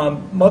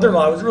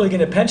mother-in-law was really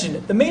getting a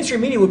pension, the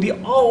mainstream media would be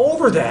all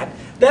over that.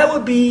 That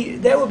would be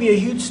a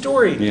huge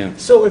story. Yeah.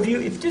 So if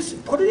you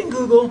just put it in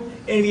Google,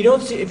 and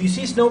if you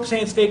see Snopes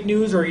saying it's fake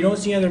news, or you don't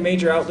see other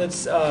major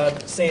outlets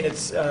saying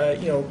it's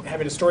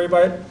having a story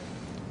about it,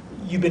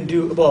 you've been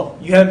duped. Well,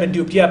 you haven't been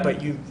duped yet, but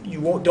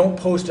don't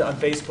post it on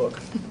Facebook.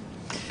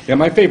 Yeah,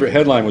 my favorite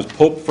headline was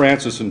Pope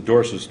Francis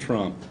endorses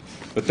Trump,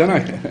 but then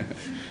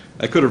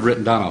I could have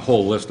written down a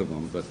whole list of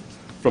them, but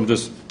from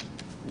this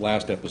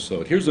last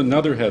episode. Here's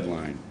another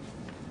headline.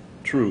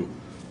 True.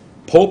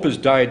 Pope has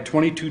died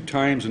 22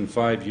 times in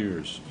 5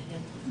 years.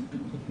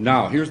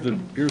 Now, here's the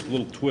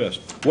little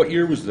twist. What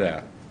year was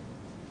that?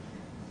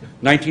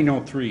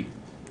 1903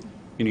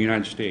 in the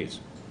United States.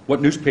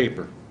 What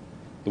newspaper?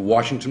 The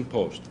Washington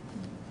Post.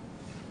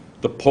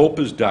 The Pope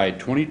has died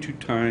 22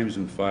 times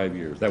in 5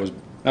 years.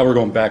 Now we're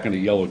going back into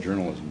yellow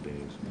journalism days.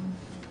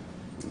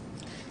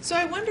 So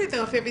I wonder,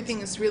 though, if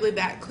everything is really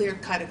that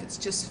clear-cut, if it's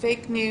just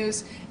fake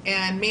news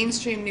and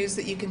mainstream news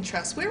that you can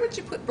trust. Where would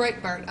you put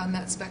Breitbart on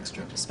that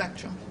spectrum?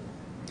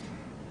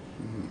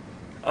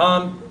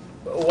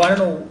 Well, I don't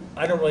know.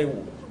 I don't really.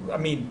 I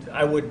mean,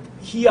 I would.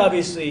 He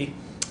obviously.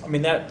 I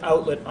mean, that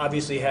outlet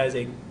obviously has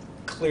a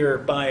clear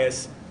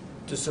bias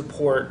to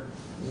support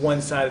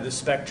one side of the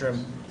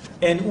spectrum.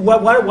 And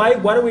why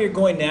are we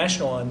going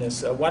national on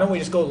this? Why don't we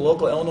just go to the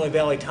local Illinois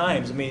Valley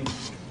Times? I mean,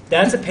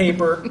 that's a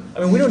paper. I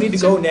mean, we don't need to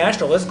go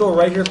national. Let's go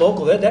right here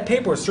local. That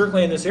paper is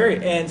certainly in this area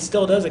and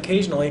still does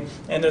occasionally.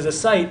 And there's a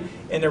site,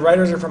 and the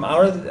writers are from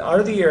out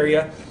of the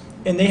area,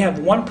 and they have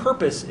one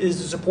purpose,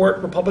 is to support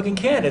Republican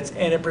candidates.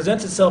 And it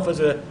presents itself as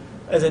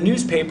a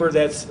newspaper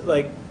that's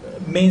like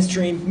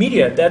mainstream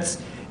media.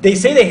 They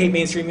say they hate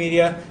mainstream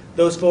media,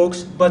 those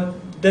folks, but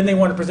then they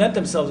want to present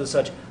themselves as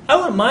such. I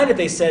wouldn't mind if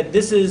they said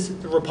this is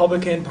the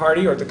Republican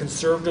Party or the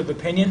conservative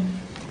opinion,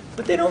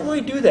 but they don't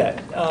really do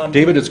that.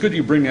 David, it's good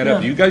you bring that up.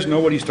 Yeah. Do you guys know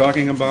what he's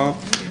talking about?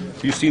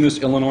 Have you seen this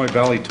Illinois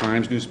Valley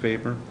Times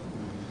newspaper?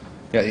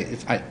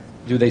 Yeah,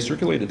 do they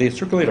circulate it? They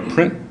circulate a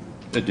print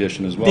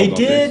edition as well, They don't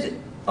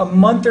did a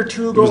month or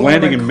two ago. was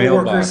landing one of my in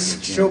coworkers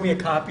mailboxes, yeah. showed me a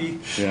copy,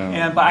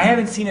 Yeah. but I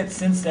haven't seen it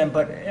since then.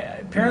 But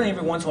apparently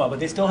every once in a while. But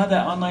they still have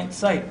that online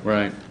site.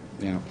 Right,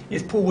 yeah.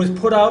 It was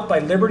put out by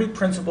Liberty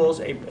Principles,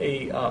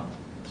 a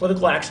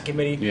political action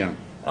committee, Yeah.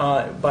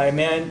 by a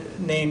man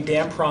named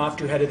Dan Proft,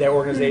 who headed that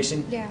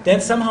organization. Yeah.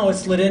 Then somehow it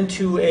slid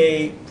into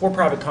a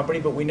for-profit company,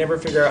 but we never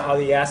figure out how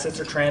the assets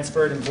are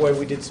transferred. And boy,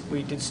 we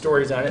did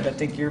stories on it. And I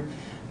think your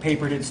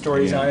paper did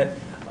stories Yeah. on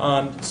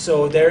it.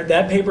 So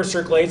that paper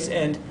circulates,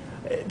 and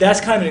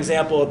that's kind of an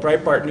example of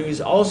Breitbart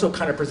News also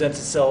kind of presents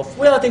itself.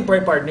 Well, I think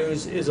Breitbart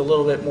News is a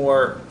little bit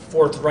more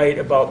forthright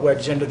about what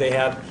agenda they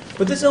have.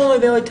 But this Illinois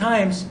Valley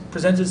Times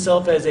presents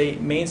itself as a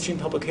mainstream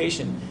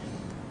publication.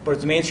 But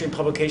it's a mainstream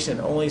publication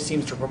that only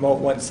seems to promote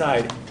one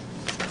side.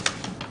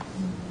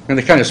 And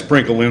they kind of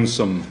sprinkle in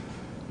some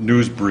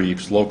news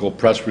briefs, local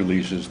press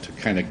releases to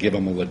kind of give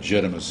them a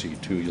legitimacy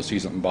too. You'll see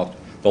something about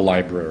the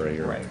library,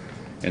 or, Right.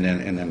 and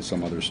then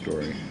some other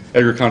story.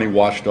 Edgar County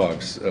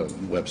Watchdog's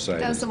website.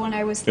 That was the one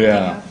I was thinking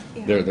Yeah,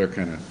 of. they're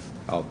kind of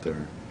out there.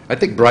 I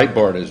think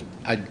Breitbart is,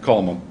 I'd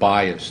call them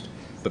biased,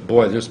 but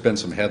boy, there's been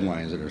some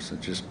headlines that are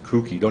just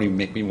kooky. Don't even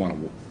make me want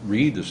to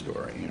read the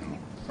story, you know.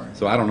 Right.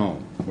 So I don't know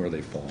where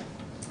they fall.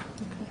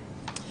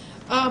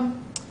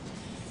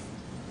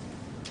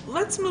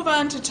 Let's move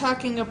on to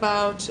talking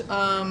about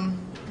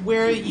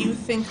where you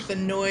think the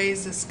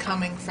noise is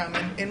coming from.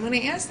 And when I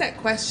ask that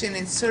question,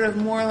 it's sort of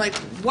more like,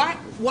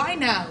 why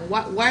now?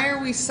 Why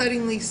are we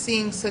suddenly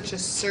seeing such a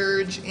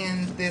surge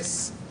in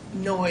this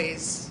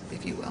noise,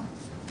 if you will?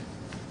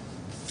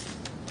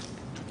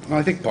 Well,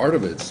 I think part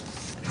of it's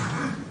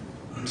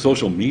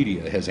social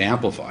media has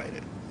amplified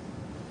it,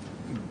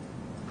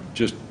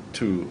 just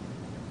to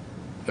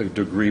a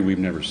degree we've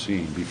never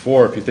seen.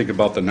 Before, if you think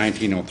about the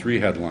 1903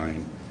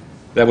 headline,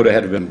 that would have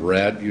had to been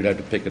read. You'd have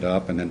to pick it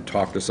up and then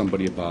talk to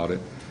somebody about it.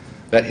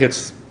 That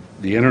hits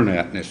the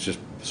internet and it just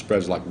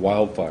spreads like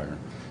wildfire.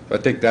 So I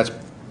think that's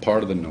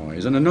part of the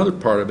noise. And another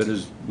part of it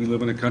is we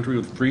live in a country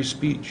with free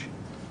speech,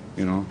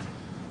 you know.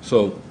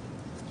 So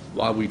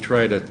while we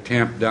try to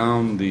tamp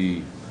down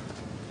the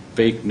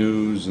fake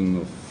news and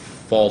the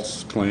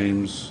false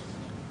claims,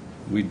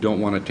 we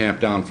don't want to tamp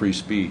down free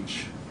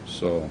speech.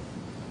 So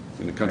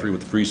in a country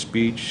with free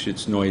speech,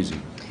 it's noisy.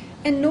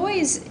 And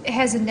noise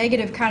has a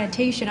negative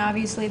connotation,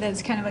 obviously,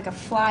 that's kind of like a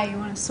fly you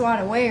want to swat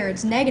away, or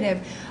it's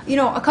negative. You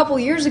know, a couple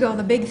years ago,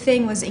 the big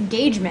thing was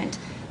engagement.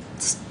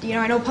 You know,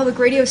 I know public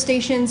radio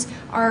stations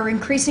are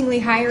increasingly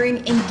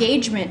hiring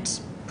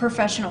engagement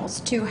professionals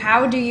to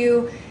how do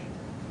you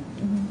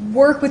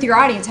work with your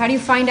audience? How do you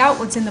find out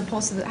what's in the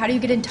pulse of it? How do you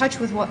get in touch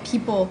with what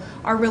people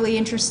are really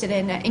interested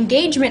in?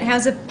 Engagement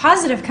has a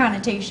positive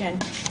connotation.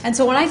 And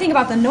so when I think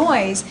about the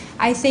noise,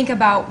 I think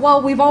about, well,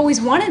 we've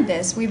always wanted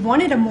this. We've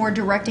wanted a more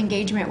direct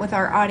engagement with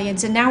our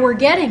audience, and now we're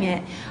getting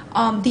it.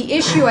 The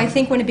issue, I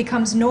think, when it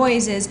becomes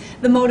noise is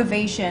the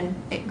motivation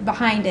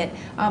behind it.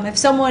 If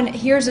someone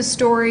hears a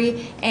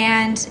story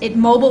and it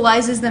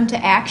mobilizes them to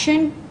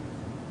action,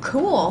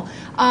 cool.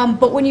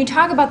 But when you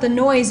talk about the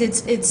noise,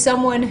 it's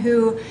someone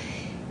who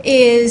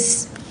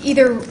is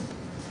either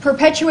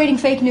perpetuating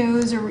fake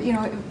news, or, you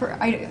know,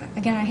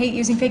 again, I hate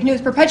using fake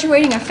news,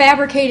 perpetuating a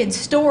fabricated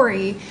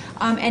story,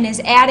 and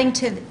is adding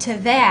to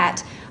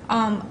that.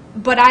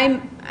 But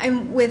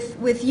I'm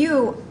with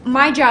you.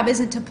 My job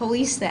isn't to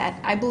police that.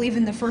 I believe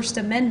in the First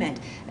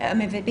Amendment.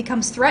 If it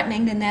becomes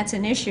threatening, then that's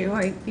an issue.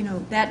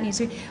 That needs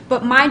to.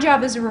 But my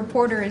job as a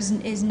reporter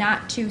is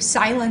not to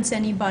silence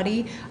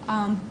anybody.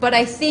 But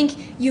I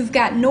think you've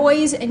got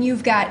noise and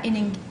you've got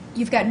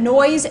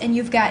noise and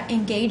you've got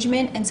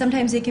engagement, and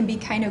sometimes it can be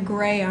kind of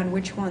gray on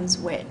which one's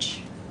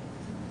which.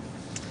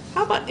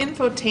 How about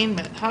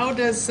infotainment? How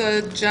does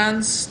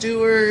Jon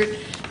Stewart,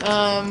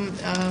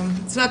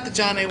 it's not the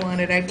John I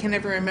wanted, I can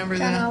never remember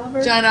John that.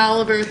 Oliver? John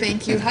Oliver,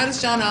 thank you. How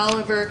does John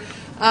Oliver,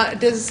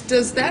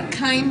 does that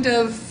kind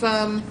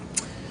of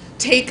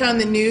take on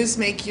the news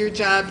make your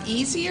job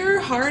easier,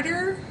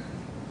 harder?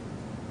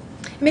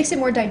 It makes it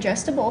more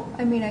digestible.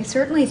 I mean, I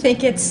certainly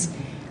think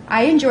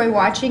I enjoy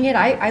watching it.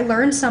 I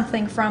learn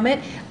something from it.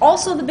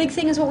 Also, the big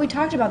thing is what we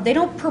talked about. They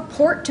don't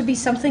purport to be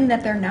something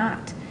that they're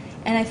not.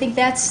 And I think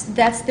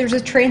there's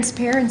a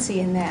transparency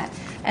in that.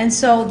 And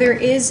so there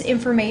is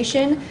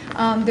information.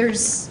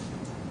 There's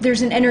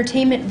an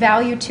entertainment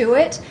value to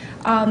it.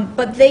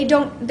 But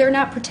they're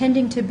not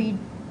pretending to be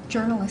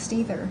journalists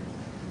either.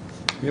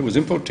 It was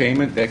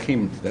infotainment.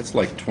 That's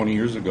like 20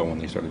 years ago when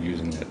they started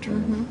using that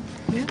term.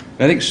 Yeah.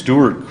 I think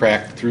Stewart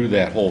cracked through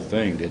that whole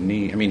thing, didn't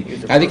he? I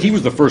mean, I think he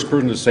was the first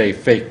person to say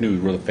fake news,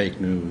 we're the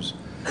fake news.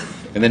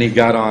 And then he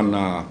got on,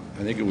 I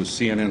think it was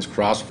CNN's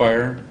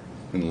Crossfire,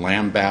 and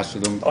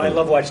lambasted them. Oh, I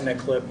love watching that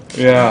clip.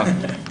 Yeah,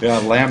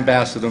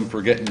 lambasted them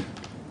for getting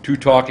two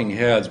talking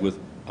heads with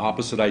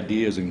opposite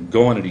ideas and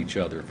going at each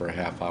other for a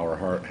half hour,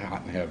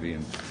 hot and heavy.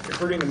 And You're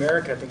hurting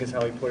America, I think is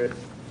how he put it.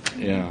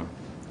 yeah.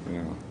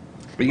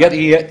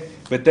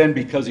 But then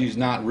because he's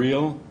not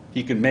real,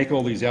 he can make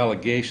all these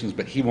allegations,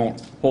 but he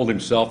won't hold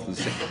himself to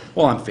say,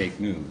 well, I'm fake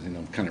news,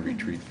 kind of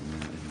retreat from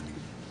that.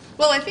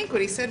 Well, I think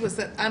what he said was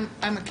that I'm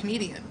a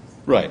comedian.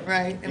 Right.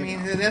 Right. I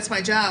mean, that's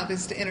my job,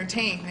 is to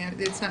entertain. And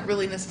it's not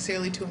really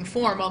necessarily to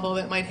inform, although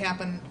that might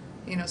happen,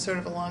 sort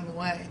of along the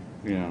way.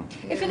 Yeah.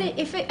 I think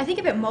if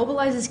it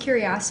mobilizes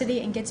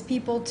curiosity and gets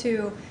people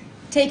to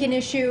take an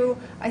issue.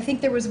 I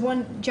think there was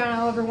John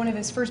Oliver, one of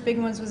his first big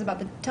ones was about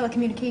the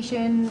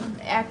Telecommunication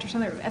Act or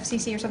something, or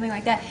FCC or something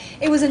like that.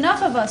 It was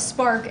enough of a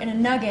spark and a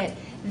nugget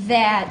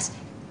that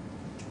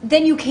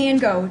then you can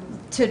go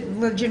to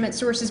legitimate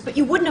sources, but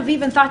you wouldn't have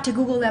even thought to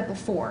Google that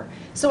before.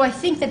 So I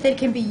think that they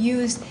can be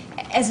used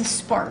as a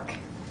spark.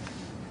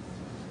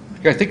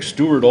 I think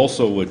Stewart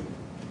also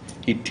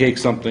he'd take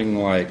something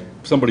like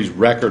somebody's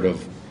record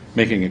of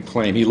making a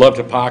claim. He loved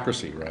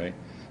hypocrisy, right?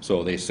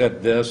 So they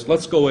said this,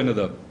 let's go into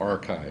the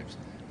archives.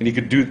 And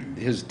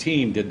his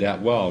team did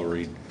that well, where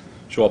he'd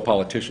show a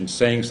politician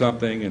saying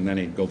something, and then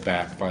he'd go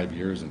back 5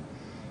 years and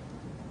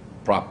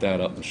prop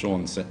that up and show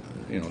him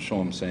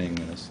saying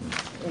this.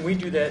 And we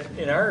do that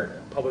in our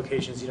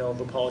publications, if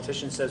a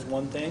politician says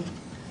one thing,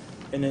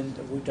 and then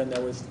we've done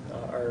that with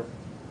our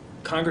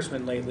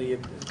congressman lately.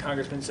 If the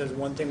congressman says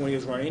one thing when he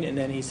was running, and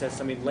then he says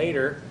something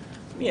later,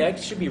 yeah,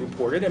 it should be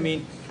reported. I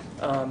mean,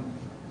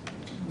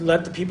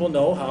 let the people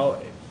know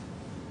how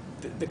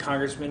the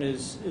congressman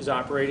is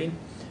operating.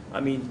 I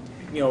mean,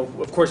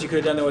 of course, you could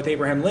have done that with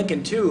Abraham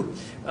Lincoln too.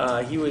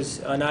 He was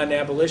not an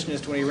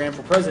abolitionist when he ran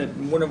for president,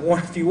 and wouldn't have won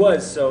if he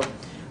was. So,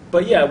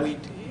 but yeah,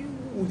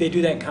 they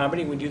do that in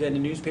comedy. We do that in the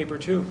newspaper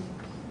too.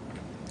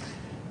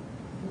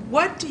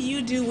 What do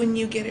you do when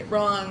you get it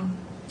wrong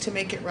to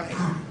make it right?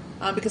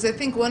 Because I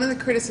think one of the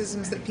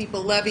criticisms that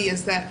people levy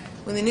is that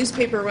when the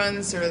newspaper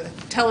runs or the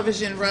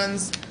television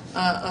runs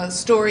a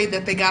story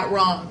that they got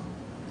wrong,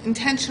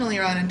 intentionally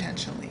or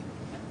unintentionally,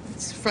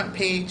 it's front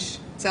page,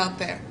 it's out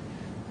there.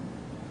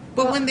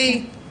 But when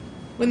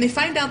they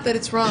find out that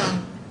it's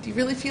wrong, do you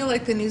really feel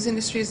like the news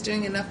industry is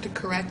doing enough to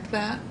correct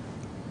that?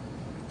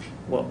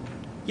 Well,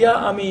 yeah,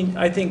 I mean,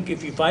 I think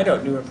if you find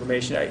out new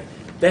information,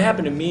 that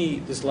happened to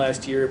me this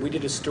last year. We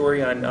did a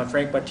story on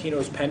Frank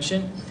Martino's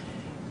pension,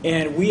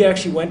 and we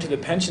actually went to the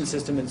pension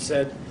system and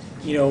said,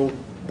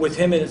 with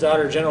him and his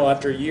Auditor General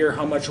after a year,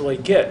 how much will he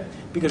get?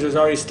 Because there's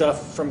already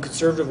stuff from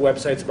conservative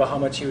websites about how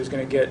much he was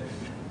going to get.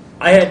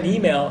 I had an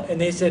email, and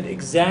they said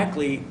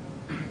exactly,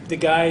 the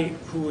guy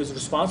who was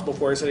responsible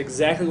for it said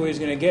exactly what he was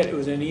going to get. It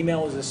was an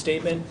email, it was a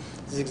statement.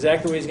 This is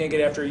exactly what he's going to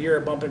get after a year,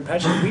 a bump in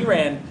pension.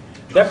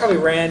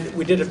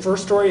 We did a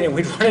first story, and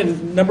we ran a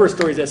number of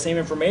stories, that same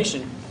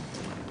information.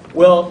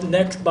 Well,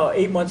 about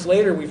 8 months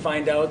later, we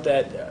find out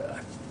that, I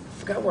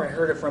forgot where I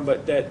heard it from,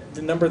 but that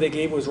the number they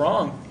gave was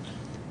wrong.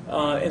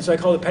 And so I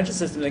called the pension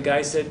system, and the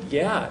guy said,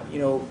 yeah,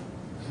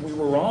 we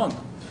were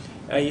wrong.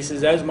 He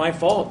says, that was my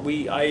fault.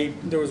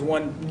 There was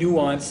one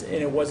nuance, and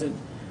it wasn't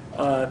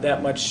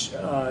that much.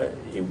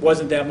 It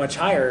wasn't that much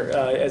higher,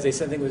 as they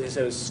said. I think they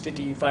said it was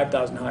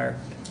 55,000 higher.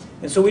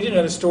 And so we did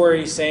another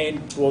story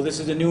saying, well, this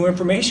is the new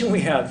information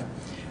we have.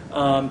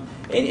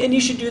 And you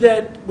should do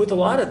that with a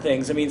lot of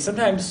things. I mean,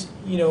 sometimes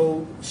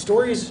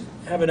stories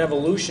have an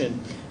evolution.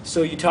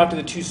 So you talk to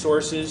the two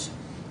sources.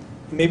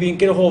 Maybe you can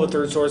get a hold of a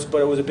third source,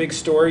 but it was a big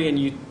story, and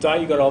you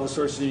thought you got all the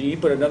sources you need,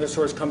 but another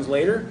source comes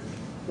later.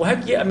 Well,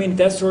 heck yeah, I mean, if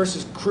that source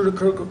is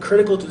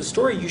critical to the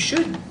story, you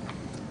should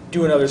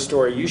do another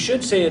story. You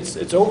should say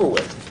it's over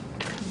with.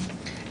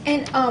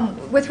 And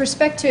with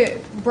respect to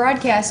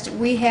broadcast,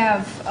 we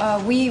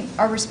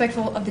are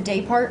respectful of the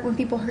day part when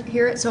people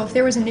hear it. So if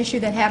there was an issue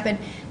that happened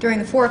during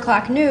the 4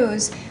 o'clock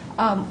news,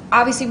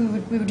 obviously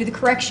we would do the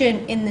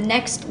correction in the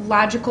next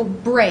logical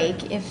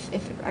break. If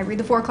I read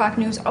the 4 o'clock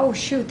news, oh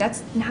shoot,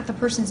 that's not the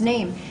person's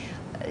name.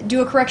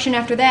 Do a correction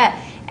after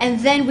that, and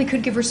then we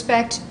could give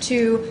respect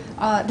to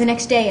the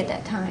next day at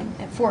that time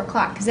at 4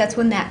 o'clock, because that's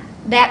when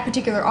that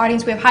particular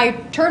audience, we have high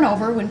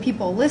turnover when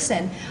people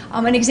listen.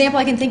 An example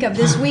I can think of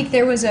this week,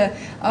 there was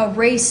a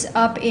race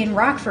up in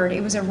Rockford.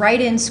 It was a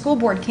write-in school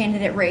board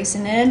candidate race,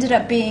 and it ended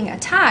up being a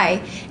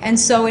tie. And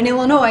so in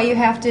Illinois, you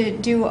have to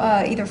do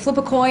either flip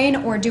a coin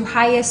or do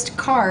highest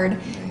card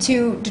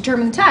to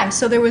determine the tie.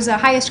 So there was a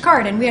highest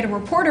card, and we had a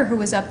reporter who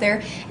was up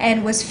there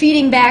and was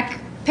feeding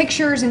back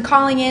pictures and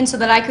calling in so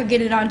that I could get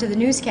it onto the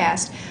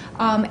newscast.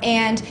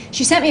 And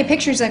she sent me a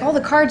picture. She's like, "Oh, the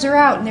cards are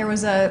out," and there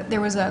was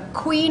a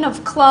queen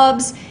of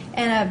clubs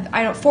and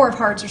a 4 of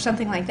hearts or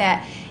something like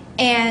that.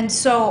 And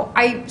so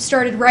I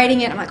started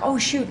writing it. I'm like, oh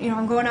shoot,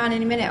 I'm going on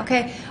in a minute.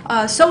 Okay,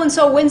 so and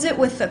so wins it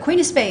with the Queen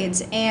of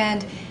Spades.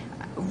 And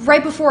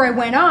right before I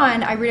went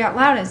on, I read out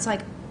loud, and it's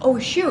like, oh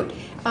shoot,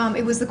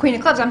 it was the Queen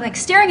of Clubs. I'm like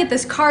staring at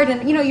this card,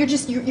 and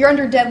you're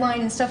under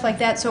deadline and stuff like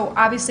that. So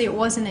obviously it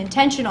wasn't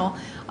intentional.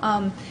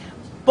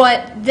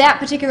 But that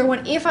particular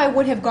one, if I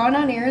would have gone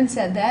on air and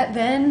said that,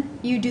 then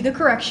you do the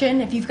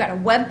correction. If you've got a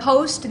web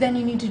post, then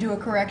you need to do a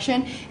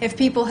correction. If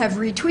people have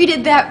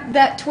retweeted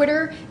that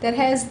Twitter that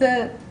has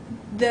the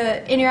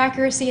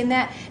inaccuracy in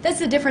that's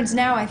the difference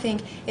now, I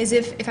think, is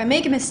if I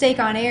make a mistake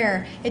on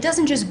air, it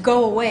doesn't just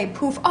go away,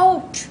 poof,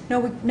 oh,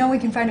 no, we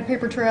can find a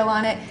paper trail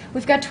on it.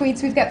 We've got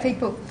tweets, we've got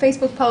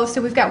Facebook posts,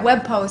 and we've got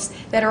web posts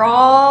that are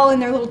all in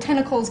their little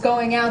tentacles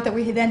going out that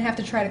we then have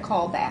to try to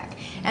call back.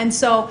 And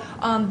so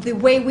the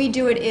way we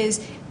do it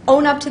is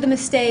own up to the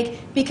mistake,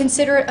 be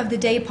considerate of the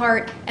day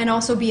part, and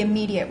also be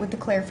immediate with the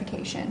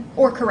clarification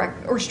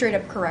or straight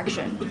up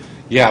correction.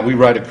 Yeah, we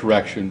write a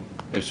correction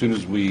as soon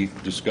as we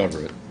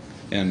discover it.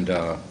 And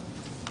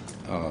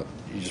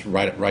you just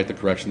write the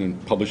correction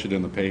and publish it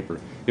in the paper.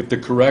 If the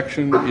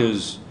correction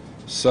is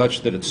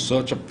such that it's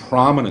such a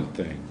prominent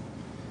thing,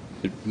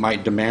 it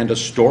might demand a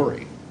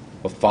story,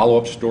 a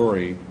follow-up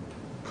story,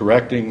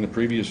 correcting the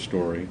previous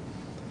story,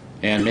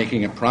 and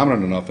making it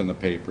prominent enough in the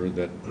paper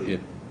that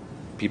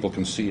people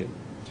can see it.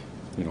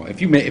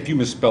 If you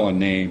misspell a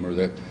name, or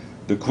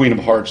the Queen of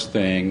Hearts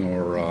thing,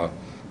 or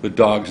the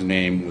dog's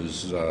name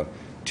was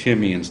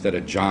Timmy instead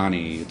of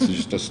Johnny, it's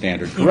just a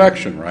standard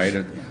correction, right?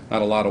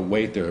 Not a lot of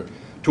weight there.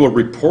 To a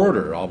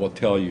reporter, I will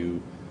tell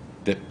you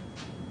that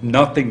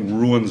nothing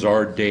ruins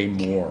our day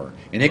more.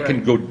 And it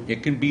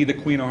it can be the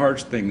Queen of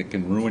Hearts thing that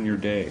can ruin your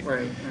day.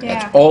 Right. Yeah.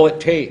 That's all it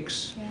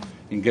takes. Yeah. You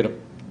can get a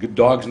good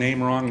dog's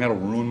name wrong, that'll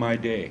ruin my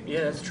day.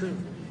 Yeah, that's true.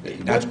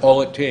 That's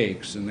all it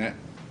takes, and that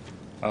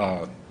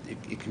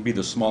it can be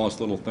the smallest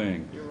little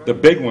thing. Right. The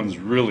big ones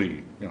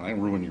really, I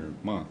ruin your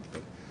month.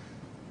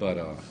 But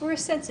we're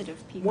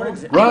sensitive people.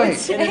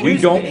 Right. We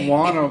don't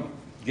want to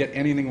get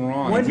anything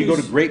wrong. We go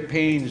to great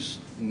pains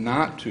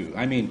not to.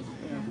 I mean,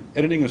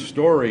 editing a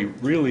story,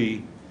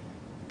 really,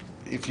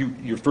 if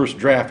your first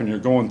draft and you're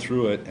going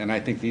through it, and I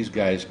think these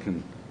guys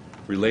can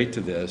relate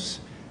to this,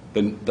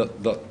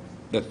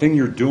 the thing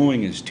you're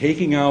doing is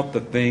taking out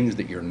the things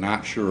that you're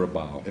not sure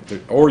about,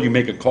 or you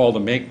make a call to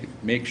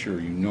make sure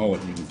you know it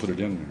and you can put it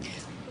in there.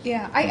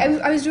 Yeah,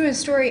 I was doing a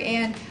story,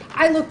 and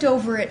I looked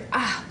over it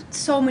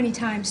so many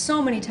times,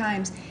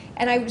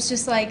 and I was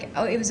just like,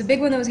 oh, it was a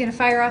big one that was going to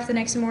fire off the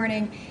next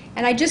morning,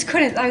 and I just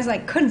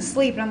couldn't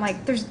sleep, and I'm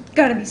like, there's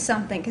got to be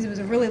something, because it was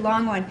a really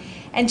long one,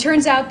 and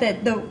turns out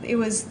that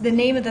the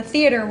name of the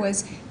theater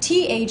was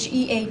Theatre,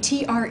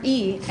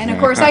 and of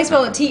course I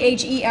spelled it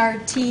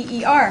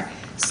Therter.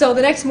 So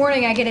the next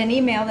morning I get an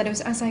email that I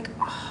was like,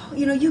 oh,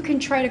 you can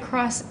try to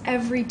cross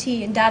every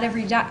T and dot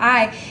every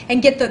I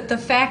and get the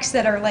facts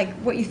that are like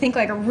what you think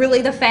like are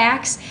really the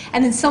facts,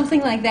 and then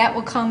something like that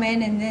will come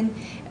in, and then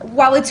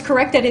while it's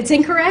correct that it's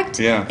incorrect,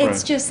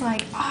 it's just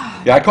like,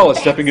 oh. Yeah, I call it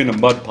stepping into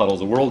mud puddles.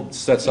 The world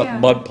sets up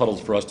mud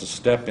puddles for us to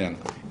step in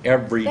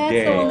every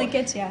day. That's the one that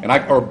gets you. And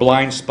or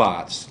blind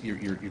spots. You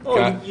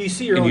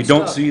see your own and you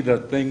don't stuff. see the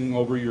thing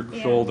over your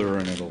shoulder,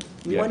 and it'll.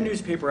 One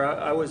newspaper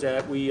I was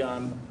at,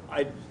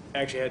 I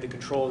actually had to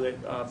control the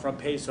front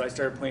page, so I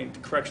started putting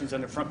corrections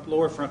on the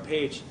lower front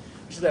page.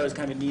 I thought that was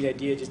kind of a neat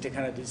idea, just to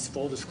kind of this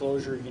full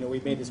disclosure. We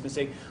made this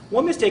mistake.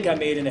 One mistake I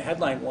made in a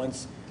headline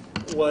once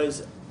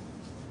was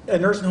a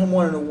nursing home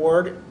won an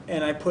award,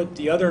 and I put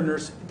the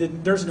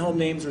nursing home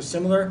names were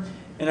similar,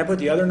 and I put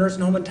the other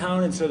nursing home in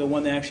town instead of the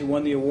one that actually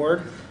won the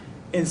award.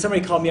 And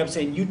somebody called me up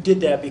saying, you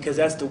did that because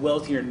that's the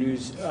wealthier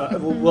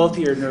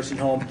nursing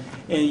home,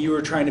 and you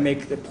were trying to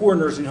make the poor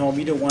nursing home,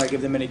 you didn't want to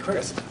give them any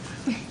credit.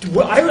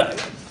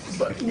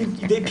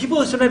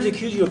 People sometimes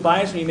accuse you of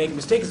bias when you make a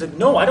mistake. It's like,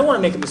 no, I don't want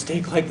to make a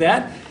mistake like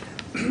that.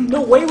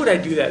 No way would I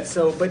do that.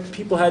 But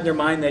people had in their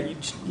mind that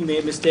you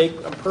made a mistake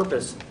on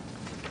purpose.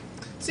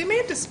 So you may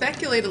have to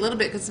speculate a little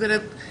bit, because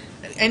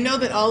I know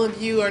that all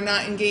of you are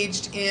not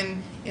engaged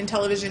in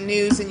television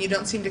news, and you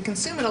don't seem to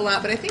consume it a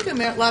lot, but I think a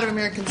lot of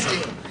Americans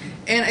do.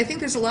 And I think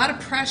there's a lot of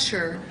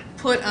pressure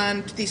put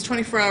on these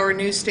 24-hour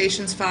news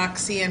stations,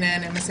 Fox,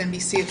 CNN,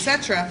 MSNBC,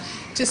 etc.,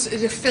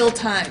 to fill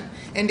time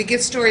and to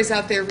get stories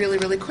out there really,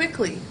 really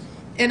quickly.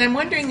 And I'm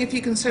wondering if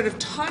you can sort of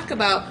talk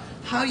about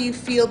how you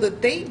feel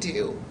that they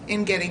do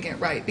in getting it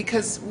right,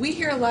 because we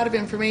hear a lot of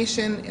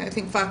information. I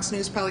think Fox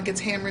News probably gets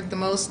hammered the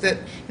most that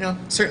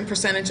certain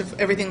percentage of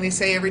everything they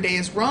say every day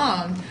is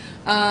wrong.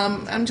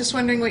 I'm just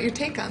wondering what your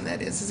take on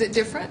that is. Is it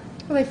different?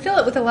 Well, they fill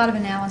it with a lot of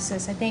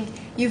analysis. I think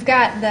you've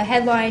got the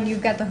headline,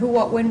 you've got the who,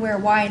 what, when, where,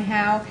 why, and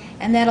how,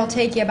 and that'll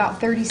take you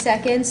about 30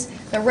 seconds.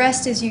 The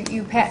rest is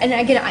and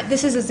again,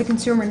 this is as a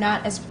consumer,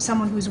 not as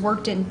someone who's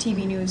worked in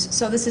TV news,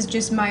 so this is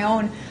just my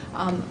own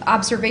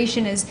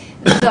observation, is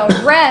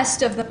the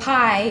rest of the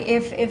pie,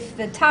 if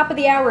the top of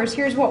the hour is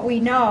here's what we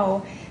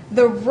know,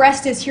 the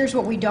rest is here's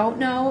what we don't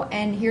know,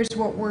 and here's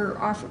what we're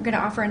going to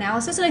offer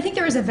analysis. And I think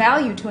there is a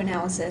value to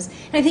analysis.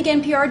 And I think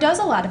NPR does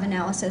a lot of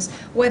analysis,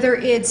 whether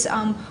it's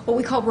what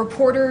we call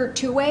reporter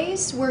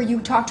two-ways, where you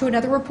talk to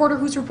another reporter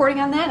who's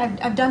reporting on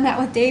that. I've done that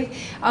with Dave,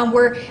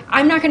 where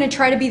I'm not going to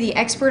try to be the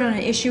expert on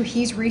an issue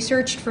he's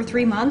researched for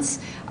 3 months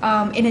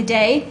in a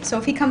day. So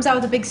if he comes out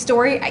with a big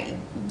story,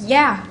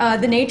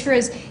 the nature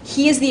is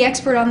he is the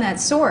expert on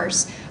that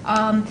source.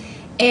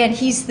 And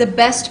he's the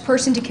best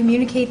person to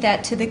communicate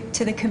that to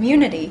the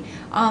community.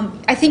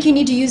 I think you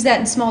need to use that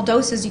in small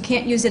doses. You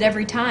can't use it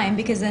every time,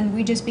 because then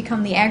we just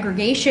become the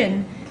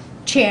aggregation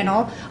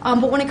channel.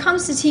 But when it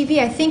comes to TV,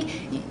 I think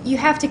you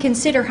have to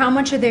consider how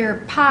much of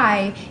their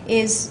pie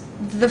is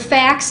the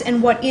facts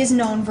and what is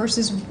known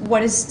versus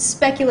what is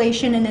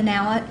speculation and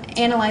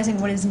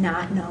analyzing what is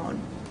not known.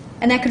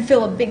 And that could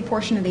fill a big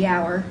portion of the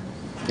hour.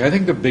 Yeah, I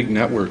think the big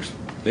networks,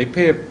 they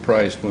pay a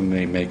price when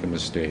they make a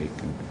mistake.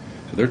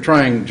 So they're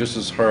trying just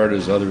as hard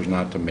as others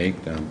not to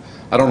make them.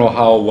 I don't know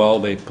how well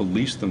they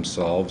police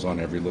themselves on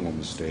every little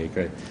mistake.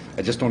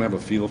 I just don't have a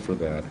feel for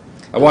that.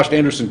 I watched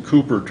Anderson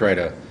Cooper try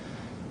to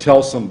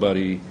tell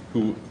somebody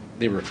who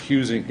they were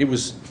accusing, it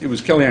was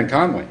Kellyanne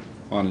Conway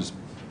on his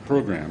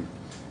program,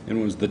 and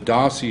it was the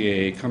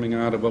dossier coming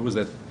out of, what was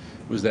that?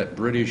 It was that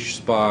British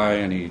spy,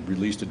 and he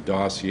released a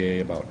dossier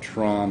about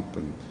Trump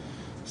and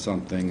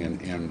something,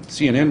 and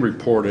CNN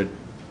reported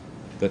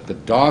that the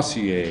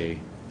dossier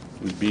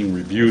was being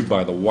reviewed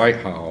by the White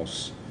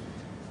House,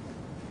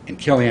 and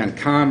Kellyanne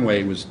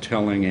Conway was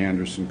telling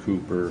Anderson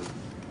Cooper,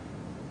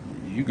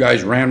 you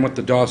guys ran with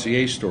the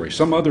dossier story.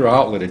 Some other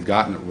outlet had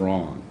gotten it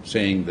wrong,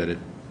 saying that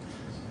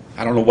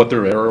I don't know what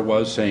their error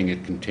was, saying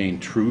it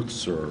contained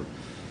truths or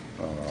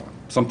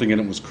something in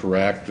it was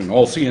correct, and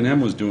all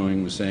CNN was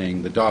doing was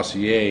saying the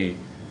dossier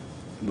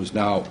was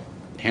now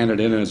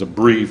handed in as a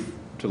brief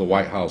to the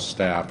White House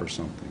staff or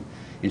something.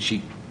 And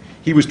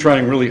he was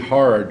trying really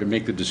hard to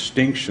make the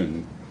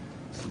distinction,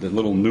 the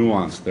little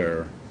nuance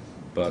there,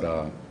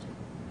 but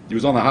he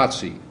was on the hot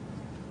seat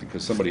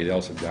because somebody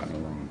else had gotten it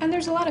wrong. And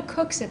there's a lot of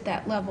cooks at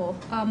that level.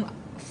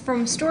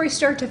 From story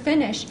start to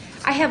finish,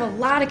 I have a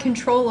lot of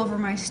control over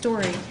my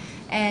story.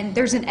 And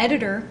there's an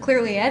editor,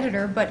 clearly an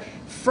editor, but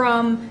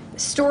from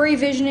story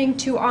visioning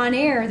to on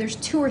air, there's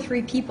 2 or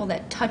 3 people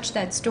that touch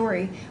that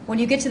story. When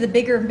you get to the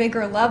bigger and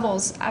bigger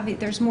levels,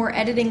 there's more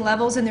editing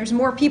levels, and there's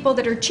more people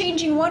that are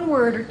changing one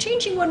word or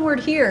changing one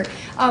word here.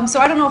 So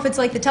I don't know if it's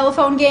like the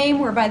telephone game,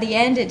 where by the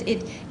end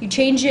you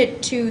change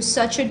it to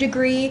such a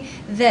degree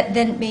that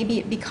then maybe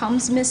it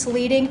becomes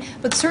misleading.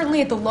 But certainly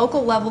at the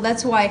local level,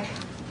 that's why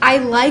I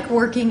like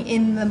working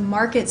in the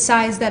market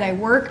size that I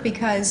work,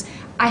 because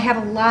I have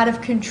a lot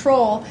of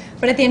control.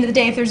 But at the end of the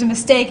day, if there's a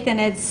mistake, then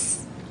it's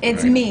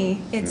Right.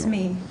 me. It's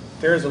me.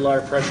 There is a lot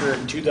of pressure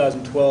in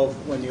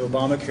 2012 when the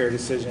Obamacare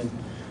decision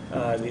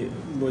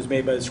was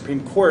made by the Supreme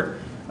Court.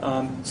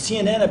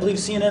 CNN, I believe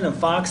CNN and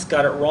Fox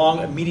got it wrong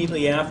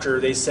immediately after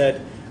they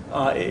said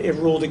it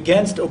ruled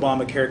against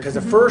Obamacare, because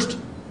the first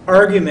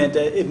argument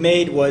that it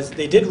made was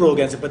they did rule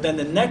against it, but then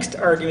the next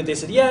argument they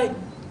said, yeah,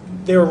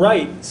 they were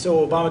right,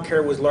 so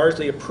Obamacare was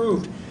largely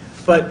approved.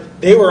 But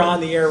they were on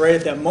the air right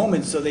at that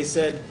moment, so they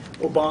said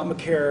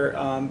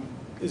Obamacare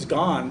is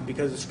gone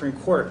because of the Supreme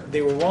Court.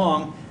 They were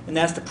wrong, and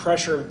that's the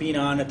pressure of being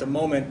on at the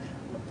moment.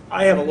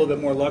 I have a little bit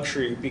more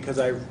luxury because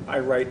I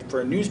write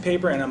for a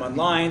newspaper and I'm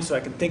online, so I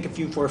can think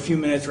for a few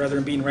minutes rather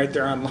than being right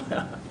there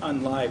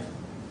on live.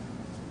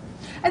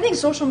 I think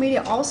social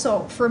media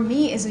also, for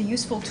me, is a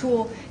useful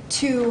tool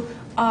to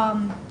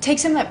take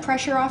some of that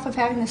pressure off of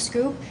having the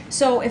scoop.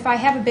 So if I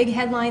have a big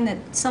headline that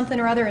something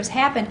or other has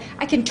happened,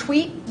 I can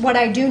tweet what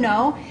I do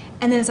know,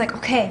 and then it's like,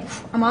 okay,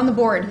 I'm on the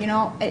board. You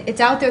know,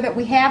 it's out there that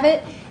we have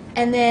it,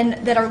 and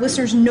then that our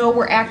listeners know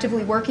we're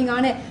actively working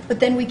on it, but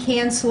then we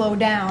can slow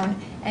down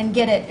and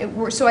get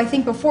it. So I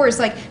think before it's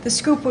like the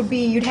scoop would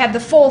be you'd have the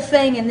full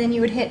thing and then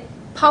you would hit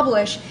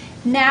publish.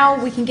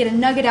 Now we can get a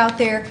nugget out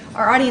there,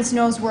 our audience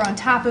knows we're on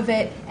top of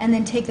it, and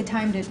then take the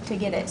time to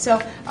get it. So,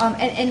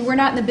 and we're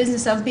not in the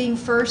business of being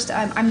first.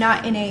 I'm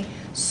not in a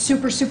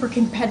super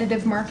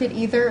competitive market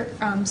either.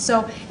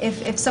 So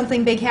if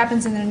something big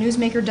happens and a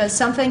newsmaker does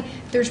something,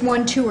 there's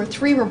 1, 2, or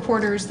 3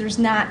 reporters. There's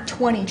not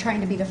 20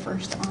 trying to be the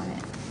first on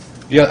it.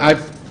 Yeah,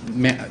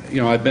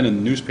 I've been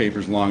in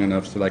newspapers long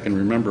enough so that I can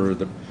remember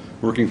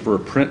working for a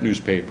print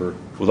newspaper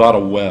without a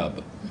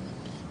web.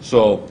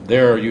 So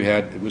there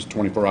it was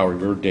 24-hour,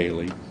 we were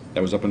daily.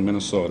 That was up in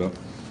Minnesota.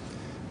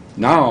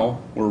 Now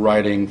we're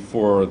writing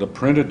for the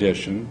print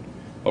edition,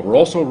 but we're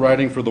also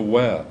writing for the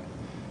web.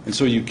 And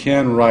so you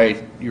can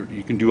write,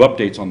 you can do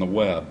updates on the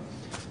web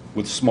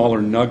with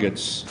smaller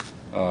nuggets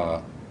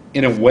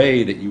in a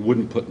way that you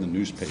wouldn't put in the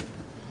newspaper.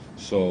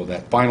 So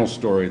that final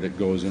story that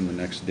goes in the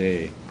next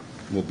day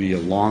will be a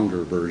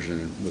longer version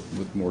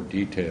with more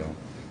detail.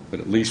 But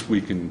at least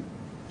we can,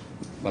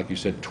 like you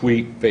said,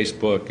 tweet,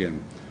 Facebook,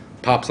 and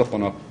pops up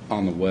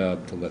on the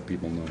web to let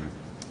people know.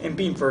 And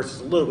being first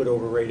is a little bit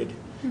overrated.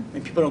 I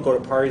mean, people don't go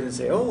to parties and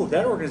say, oh,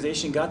 that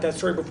organization got that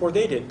story before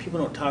they did. People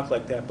don't talk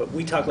like that, but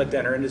we talk like that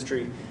in our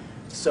industry.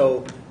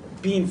 So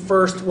being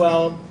first,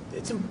 well,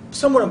 it's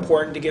somewhat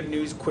important to get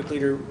news quickly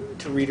to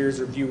readers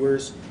or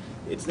viewers.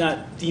 It's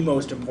not the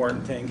most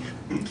important thing.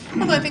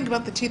 Although I think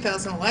about the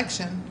 2000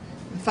 election,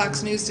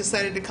 Fox News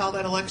decided to call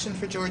that election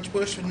for George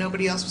Bush when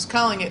nobody else was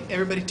calling it.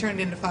 Everybody turned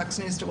into Fox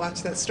News to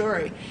watch that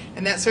story.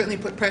 And that certainly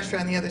put pressure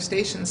on the other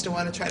stations to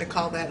want to try to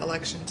call that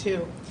election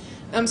too.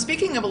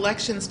 Speaking of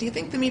elections, do you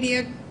think the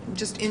media,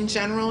 just in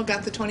general,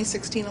 got the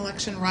 2016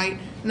 election right?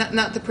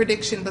 Not the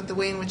prediction, but the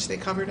way in which they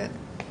covered it?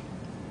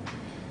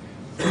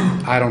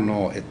 I don't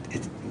know. It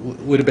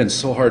would have been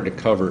so hard to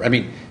cover. I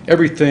mean,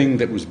 everything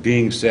that was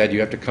being said, you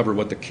have to cover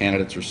what the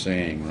candidates are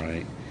saying,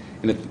 right?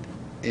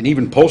 And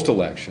even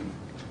post-election,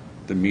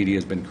 the media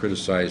has been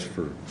criticized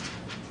for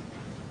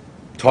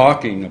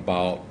talking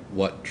about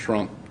what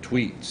Trump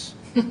tweets.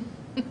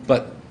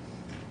 But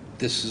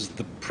this is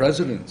the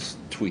president's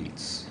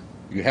tweets.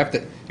 You have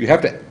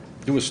to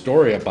do a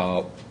story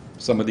about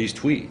some of these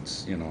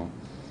tweets, you know.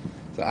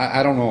 So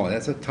I don't know.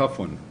 That's a tough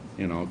one,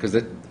 you know, because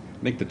I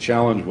think the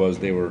challenge was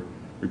they were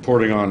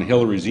reporting on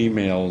Hillary's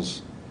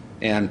emails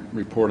and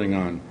reporting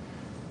on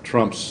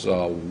Trump's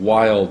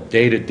wild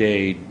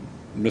day-to-day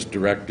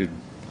misdirected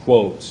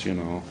quotes, you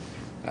know.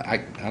 I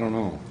don't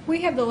know.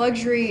 We have the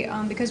luxury,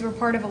 because we're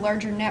part of a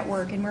larger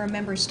network and we're a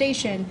member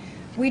station,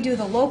 we do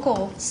the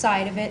local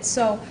side of it.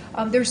 So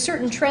there's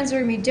certain trends that are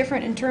going to be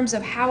different in terms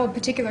of how a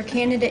particular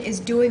candidate is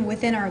doing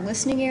within our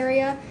listening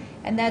area.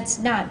 And that's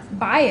not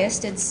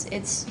biased.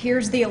 It's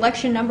here's the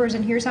election numbers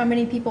and here's how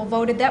many people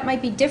voted. That might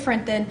be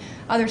different than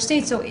other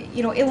states. So,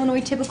 you know,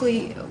 Illinois,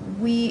 typically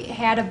we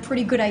had a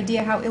pretty good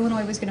idea how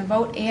Illinois was going to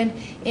vote, and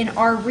in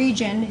our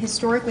region,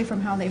 historically, from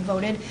how they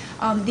voted.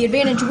 The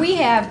advantage we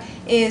have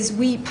is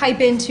we pipe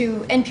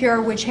into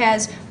NPR, which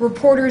has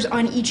reporters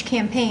on each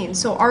campaign.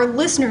 So our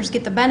listeners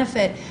get the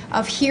benefit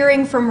of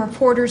hearing from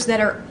reporters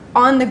that are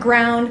on the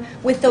ground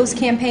with those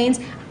campaigns.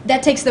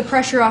 That takes the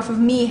pressure off of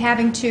me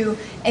having to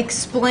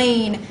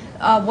explain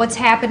what's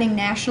happening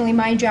nationally.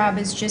 My job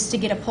is just to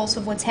get a pulse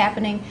of what's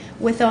happening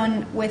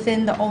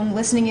within the own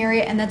listening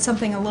area, and that's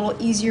something a little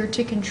easier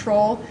to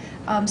control.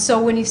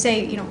 So when you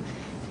say, you know,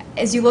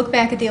 as you look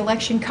back at the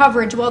election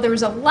coverage, well, there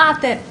was a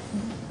lot that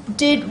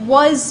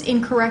was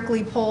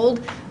incorrectly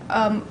polled,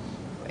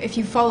 if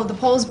you followed the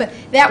polls, but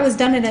that was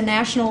done at a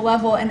national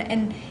level,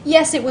 and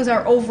yes, it was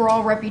our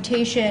overall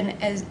reputation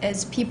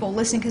as people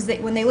listening, because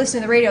when they listen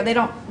to the radio, they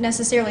don't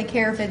necessarily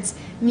care if it's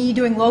me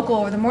doing local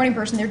or the morning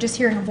person. They're just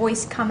hearing a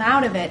voice come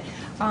out of it.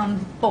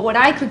 But what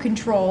I could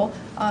control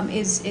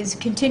is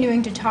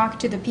continuing to talk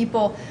to the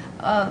people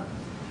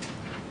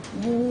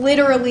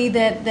literally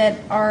that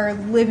are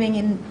living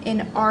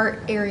in our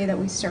area that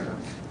we serve.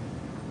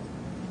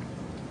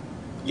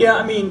 Yeah,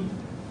 I mean,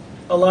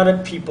 a lot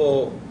of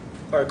people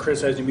are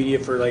criticizing the media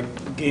for like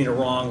getting it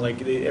wrong.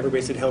 Like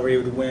everybody said Hillary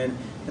would win,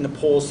 and the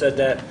polls said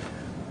that.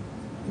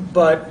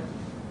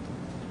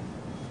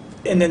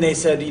 And then they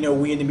said, you know,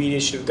 we in the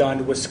media should have gone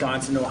to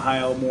Wisconsin,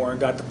 Ohio more and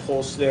got the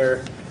polls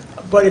there.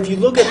 But if you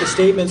look at the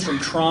statements from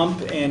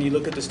Trump and you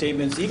look at the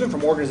statements even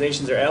from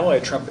organizations that are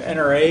allied Trump,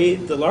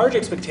 NRA, the large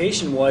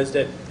expectation was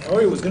that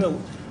Hillary was going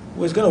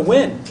to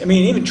win. I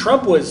mean, even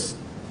Trump was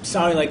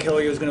sounding like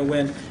Hillary was going to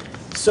win.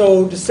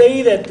 So to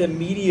say that the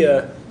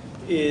media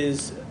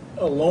is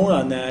alone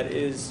on that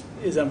is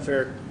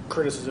unfair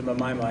criticism in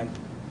my mind.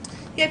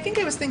 Yeah, I think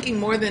I was thinking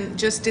more than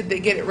just did they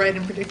get it right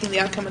in predicting the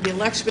outcome of the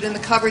election, but in the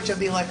coverage of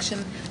the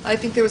election. I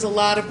think there was a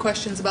lot of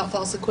questions about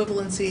false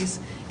equivalencies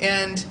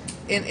and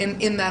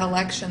in that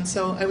election.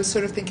 So I was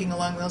sort of thinking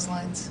along those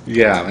lines.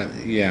 Yeah,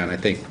 and I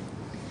think,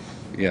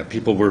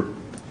 people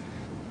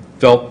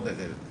felt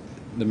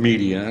the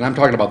media, and I'm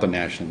talking about the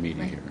national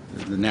media here.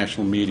 The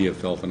national media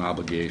felt an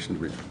obligation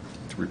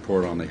to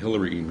report on the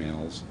Hillary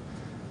emails.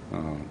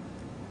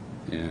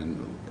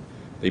 And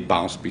they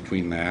bounced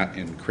between that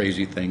and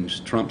crazy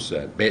things Trump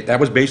said. That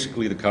was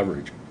basically the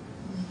coverage.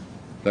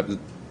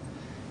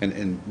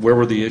 And where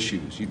were the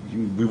issues?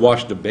 We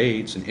watched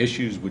debates, and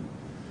issues would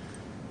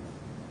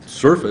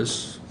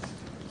surface,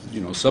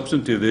 you know,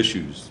 substantive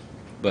issues,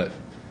 but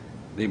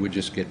they would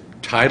just get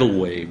tidal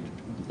waved,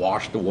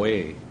 washed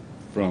away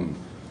from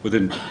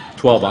within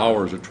 12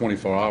 hours or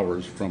 24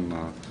 hours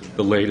from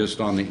the latest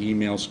on the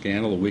email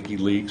scandal, the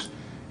WikiLeaks,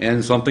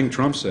 and something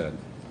Trump said.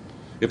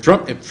 If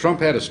Trump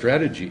had a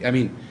strategy, I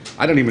mean,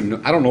 I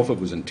don't know if it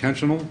was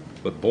intentional,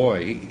 but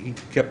boy, he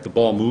kept the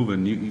ball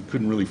moving. You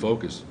couldn't really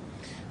focus.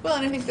 Well,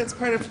 and I think that's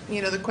part of,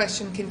 you know, the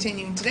question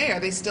continuing today. Are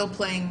they still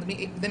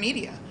playing the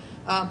media?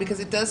 Because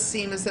it does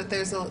seem as that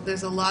there's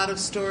a lot of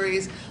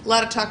stories, a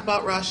lot of talk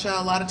about Russia,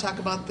 a lot of talk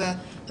about the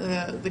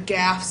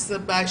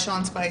gaffes by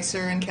Sean Spicer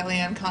and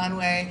Kellyanne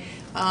Conway,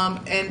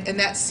 and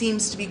that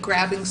seems to be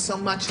grabbing so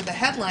much of the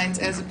headlines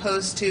as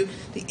opposed to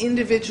the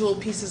individual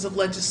pieces of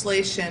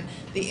legislation,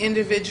 the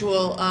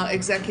individual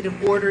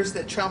executive orders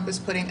that Trump is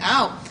putting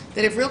out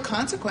that have real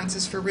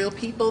consequences for real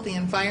people, the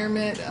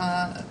environment.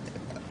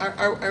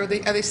 Are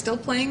they still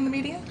playing the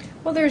media?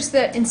 Well, there's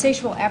the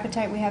insatiable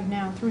appetite we have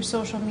now through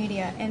social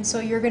media, and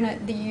so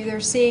they're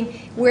seeing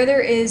where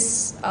there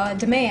is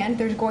demand,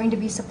 there's going to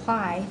be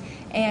supply,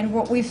 and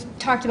what we've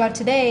talked about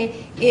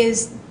today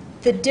is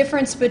the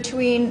difference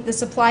between the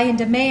supply and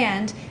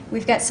demand,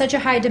 we've got such a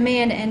high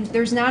demand and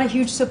there's not a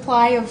huge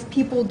supply of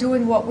people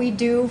doing what we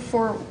do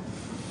for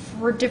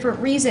different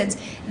reasons.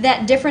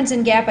 That difference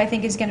in gap, I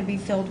think, is going to be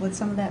filled with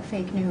some of that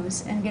fake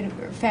news and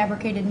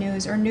fabricated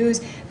news, or news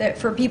that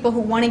for people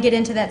who want to get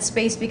into that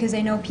space because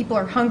they know people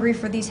are hungry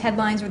for these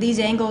headlines or these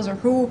angles, or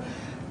who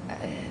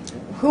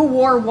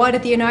wore what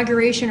at the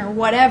inauguration or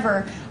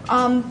whatever.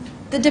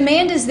 The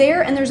demand is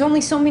there, and there's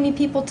only so many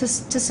people to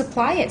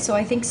supply it. So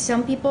I think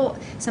some people,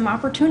 some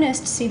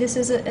opportunists, see this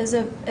as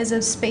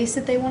a space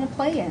that they want to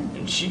play in.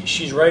 And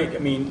she's right. I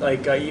mean,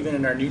 like even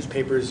in our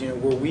newspapers,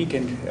 we're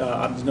weakened.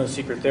 There's no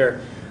secret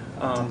there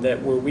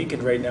that we're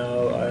weakened right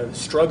now,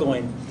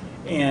 struggling.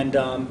 And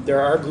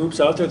there are groups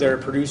out there that are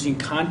producing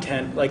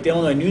content, like the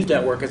Illinois News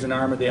Network is an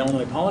arm of the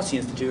Illinois Policy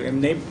Institute,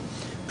 and they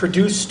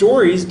produce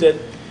stories that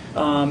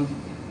are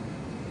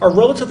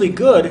relatively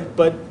good,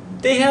 but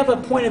they have a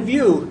point of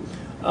view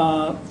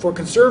for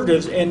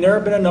conservatives, and there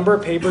have been a number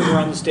of papers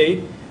around the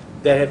state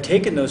that have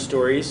taken those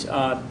stories.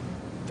 In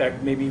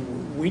fact, maybe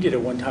we did at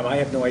one time. I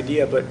have no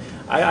idea, but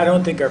I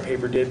don't think our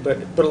paper did.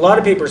 But a lot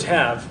of papers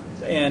have.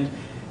 And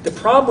the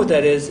problem with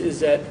that is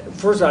that,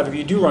 first off, if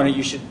you do run it,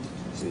 you should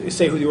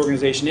say who the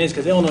organization is,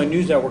 because Illinois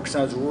News Network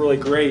sounds really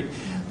great,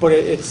 but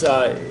it's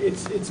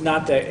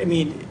not that. I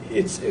mean,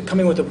 it's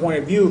coming with a point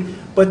of view,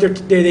 but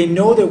they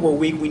know that we're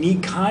weak. We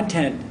need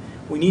content.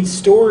 We need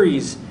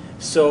stories.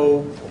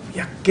 So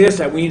yeah, get us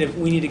that. We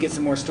need to get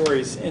some more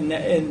stories,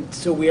 and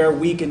so we are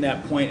weak in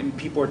that point, and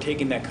people are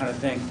taking that kind of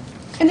thing.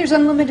 And there's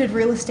unlimited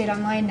real estate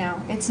online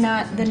now. It's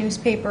not the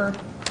newspaper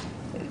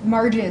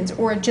margins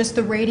or just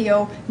the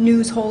radio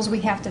news holes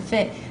we have to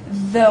fit.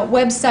 The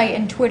website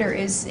and Twitter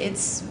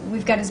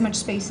we've got as much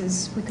space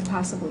as we could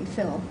possibly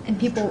fill, and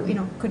people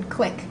could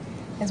click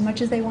as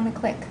much as they want to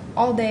click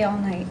all day, all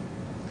night.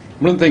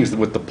 One of the things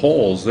with the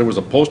polls, there was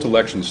a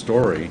post-election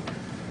story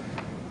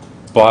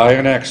by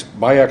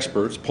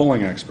experts,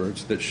 polling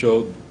experts, that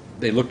showed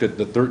they looked at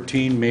the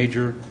 13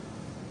 major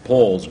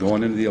polls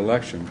going into the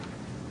election.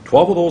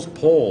 12 of those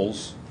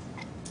polls,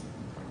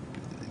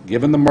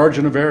 given the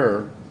margin of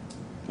error,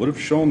 would have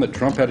shown that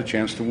Trump had a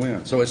chance to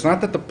win. So it's not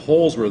that the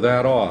polls were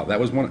that off. That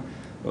was a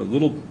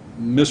little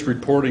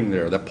misreporting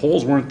there. The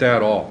polls weren't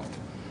that off.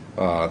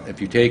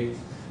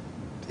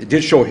 It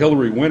did show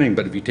Hillary winning,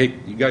 but you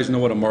guys know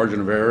what a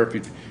margin of error,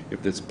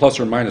 if it's plus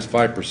or minus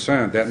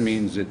 5%, that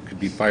means it could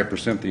be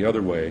 5% the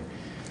other way,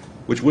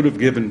 which would have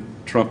given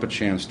Trump a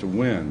chance to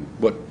win.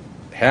 What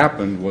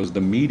happened was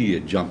the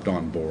media jumped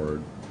on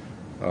board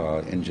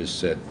and just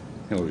said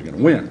Hillary's going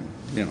to win.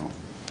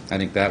 I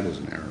think that was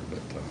an error.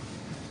 But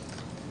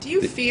do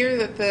you fear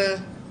that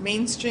the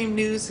mainstream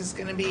news is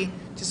going to be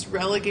just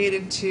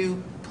relegated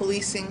to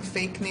policing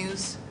fake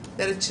news?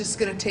 That it's just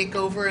going to take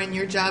over, and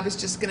your job is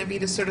just going to be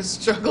to sort of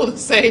struggle to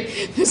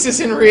say, this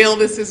isn't real,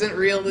 this isn't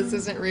real, this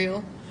isn't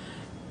real?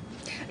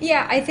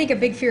 Yeah, I think a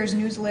big fear is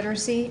news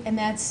literacy, and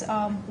that's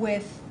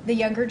with the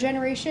younger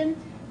generation,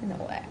 and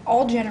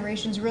all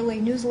generations really.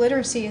 News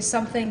literacy is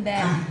something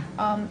that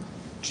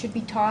should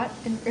be taught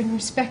and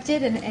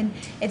respected, and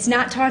it's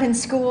not taught in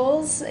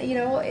schools.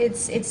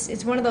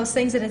 It's one of those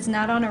things that it's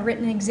not on a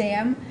written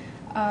exam.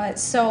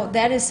 So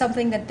that is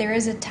something that there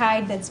is a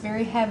tide that's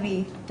very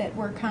heavy that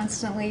we're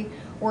constantly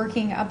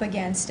working up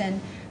against.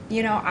 And,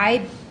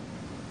 I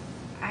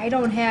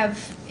don't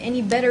have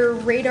any better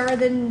radar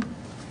than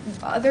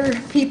other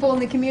people in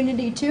the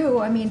community, too.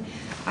 I mean,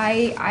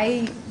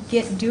 I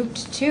get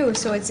duped, too.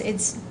 So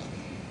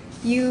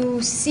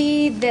you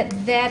see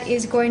that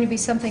is going to be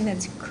something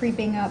that's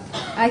creeping up.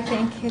 I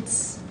think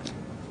it's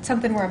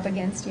something we're up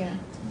against, yeah.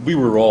 we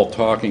were all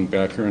talking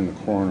back here in the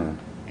corner,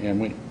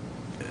 and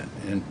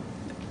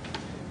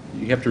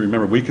you have to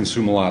remember, we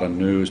consume a lot of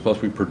news,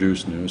 plus we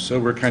produce news, so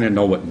we kind of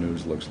know what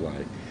news looks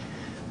like.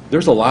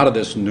 There's a lot of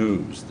this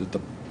news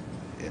that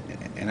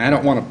and I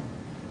don't want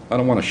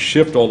to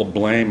shift all the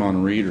blame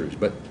on readers,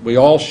 but we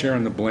all share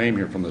in the blame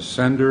here, from the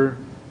sender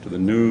to the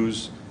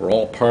news. We're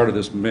all part of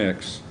this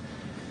mix,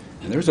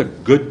 and there's a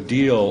good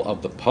deal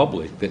of the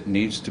public that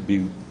needs to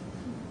be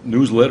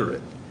news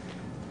literate.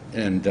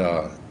 And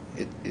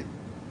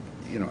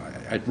you know,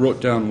 I wrote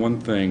down one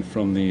thing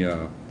from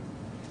the.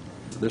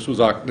 This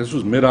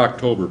was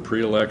mid-October,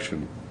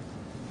 pre-election.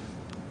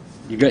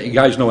 You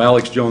guys know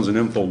Alex Jones and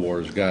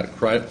InfoWars got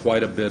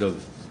quite a bit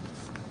of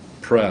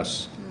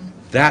press.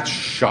 That's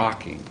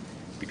shocking,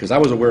 because I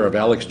was aware of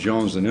Alex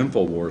Jones and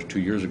InfoWars 2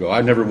 years ago.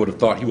 I never would have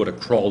thought he would have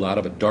crawled out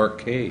of a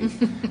dark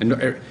cave. and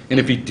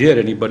if he did,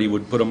 anybody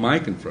would put a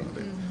mic in front of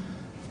him.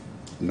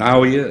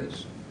 Now he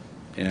is.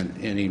 And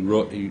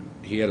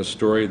he had a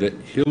story that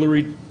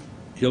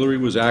Hillary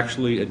was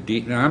actually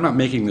now I'm not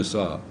making this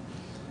up.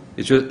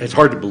 It's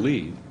hard to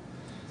believe.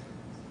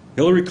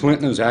 Hillary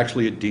Clinton is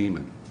actually a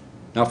demon.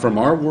 Now, from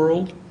our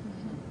world,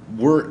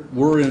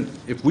 we're in.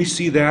 If we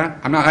see that,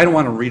 I don't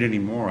want to read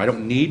anymore. I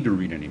don't need to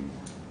read anymore.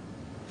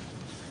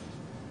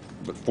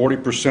 But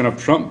 40%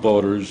 of Trump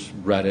voters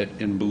read it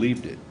and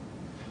believed it.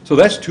 So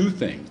that's two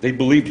things. They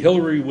believed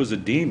Hillary was a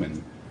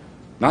demon.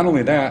 Not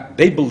only that,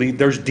 they believed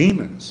there's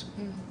demons.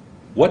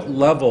 What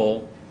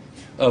level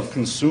of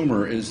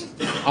consumer is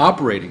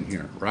operating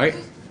here, right?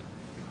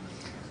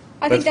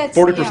 I think that's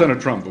 40% yeah.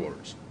 of Trump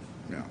voters.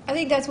 Yeah. I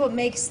think that's what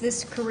makes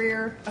this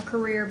career a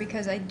career,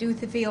 because I do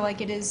feel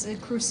like it is a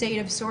crusade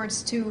of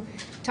sorts to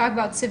talk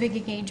about civic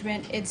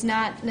engagement. It's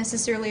not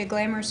necessarily a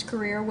glamorous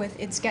career.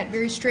 It's got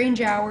very strange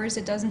hours.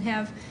 It doesn't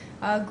have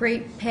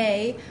great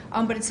pay,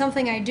 but it's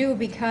something I do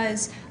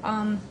because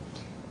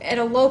at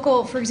a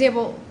local, for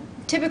example,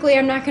 typically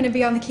I'm not going to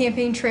be on the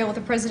campaign trail with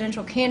a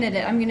presidential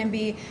candidate. I'm going to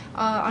be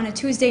on a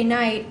Tuesday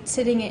night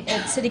sitting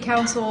at city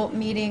council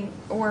meeting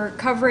or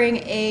covering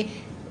a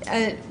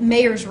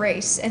mayor's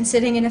race and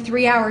sitting in a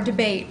 3-hour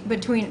debate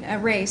between a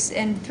race,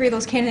 and 3 of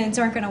those candidates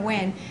aren't going to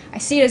win. I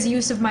see it as a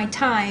use of my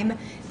time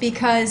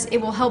because it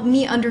will help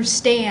me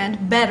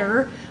understand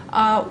better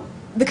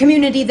the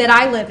community that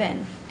I live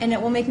in, and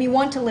it will make me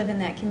want to live in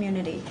that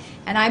community.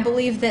 And I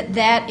believe that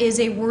that is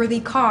a worthy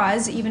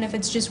cause, even if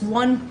it's just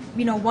one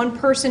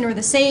person or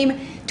the same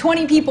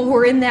 20 people who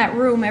are in that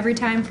room every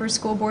time for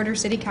school board or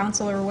city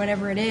council or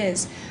whatever it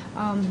is.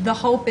 The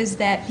hope is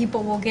that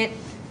people will get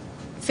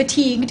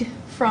fatigued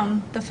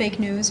from the fake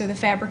news or the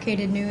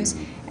fabricated news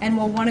and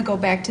will want to go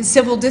back to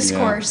civil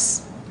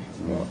discourse.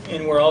 Well,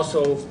 and we're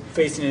also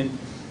facing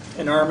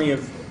an army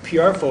of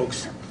PR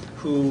folks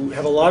who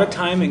have a lot of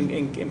time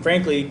and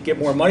frankly get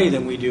more money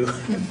than we do.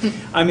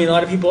 I mean, a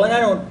lot of people, and I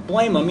don't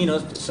blame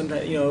them,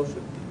 sometimes,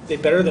 they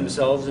better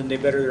themselves and they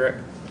better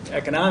their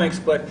economics,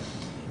 but,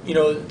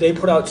 they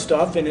put out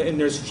stuff and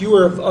there's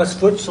fewer of us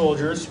foot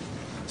soldiers.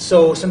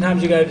 So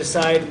sometimes you got to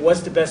decide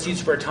what's the best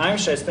use of our time.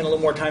 Should I spend a little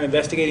more time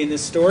investigating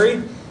this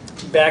story,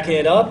 backing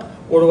it up,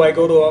 or do I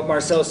go to a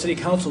Marcellus City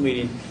Council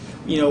meeting?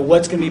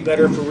 What's going to be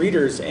better for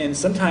readers? And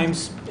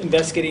sometimes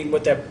investigating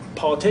what that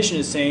politician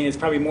is saying is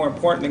probably more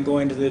important than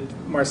going to the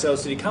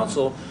Marcellus City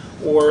Council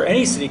or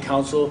any city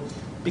council,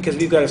 because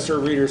we've got to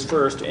serve readers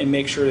first and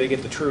make sure they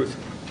get the truth.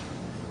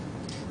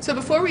 So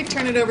before we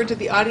turn it over to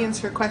the audience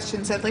for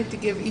questions, I'd like to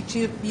give each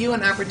of you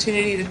an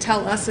opportunity to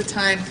tell us a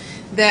time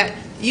that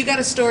you got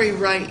a story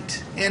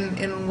right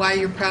and why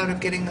you're proud of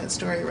getting that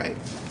story right.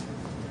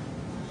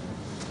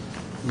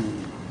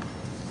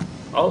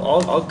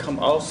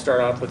 I'll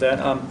start off with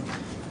that.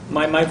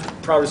 My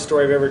proudest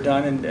story I've ever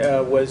done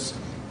and was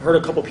heard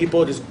a couple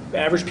people, just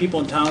average people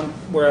in town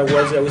where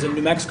I was in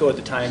New Mexico at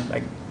the time.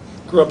 I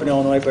grew up in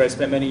Illinois, but I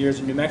spent many years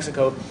in New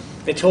Mexico.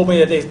 They told me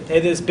that they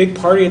had this big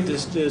party at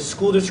the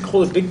school district,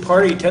 called a big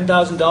party,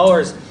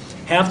 $10,000.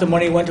 Half the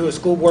money went to a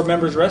school board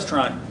member's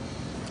restaurant.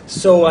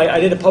 So I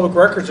did a public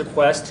records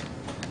request,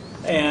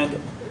 and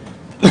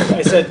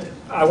I said,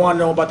 I want to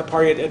know about the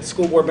party at the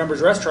school board member's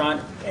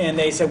restaurant, and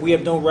they said, we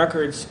have no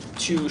records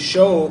to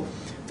show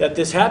that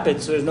this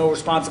happened, so there's no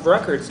responsive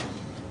records.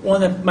 Well,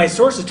 and then my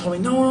sources told me,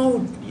 no,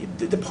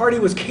 the party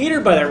was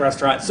catered by that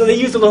restaurant. So they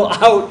used a little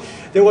out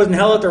that wasn't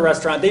held at the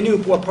restaurant. They knew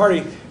what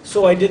party.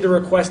 So I did the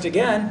request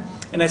again,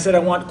 and I said I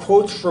want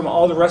quotes from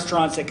all the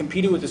restaurants that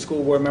competed with the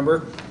school board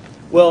member.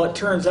 Well, it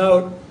turns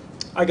out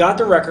I got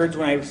the records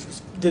when I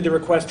did the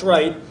request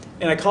right,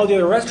 and I called the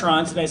other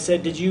restaurants, and I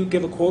said, did you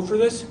give a quote for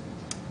this?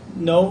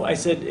 No. I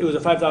said, it was a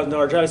 $5,000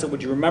 job. I said,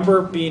 would you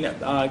remember being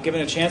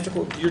given a chance to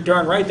quote? You're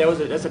darn right.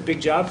 That's a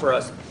big job for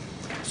us.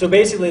 So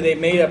basically, they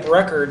made up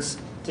records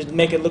to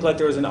make it look like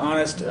there was an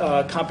honest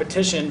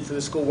competition for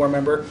the school board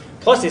member.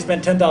 Plus, they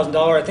spent $10,000.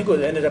 I think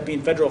it ended up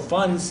being federal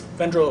funds,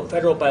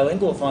 federal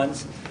bilingual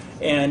funds,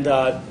 and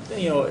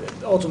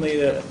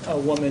ultimately, a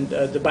woman,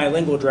 the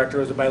bilingual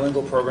director of the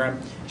bilingual program,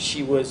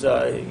 she was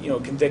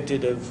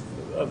convicted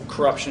of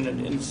corruption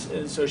and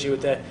associated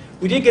with that.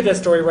 We did get that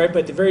story right,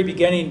 but at the very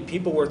beginning,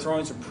 people were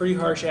throwing some pretty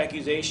harsh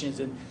accusations,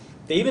 and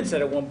they even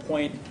said at one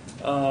point,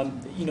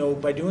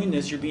 by doing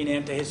this, you're being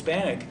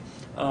anti-Hispanic.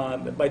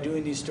 By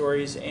doing these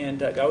stories,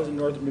 and I was in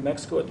northern New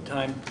Mexico at the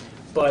time,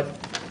 but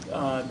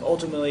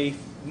ultimately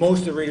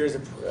most of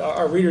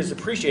our readers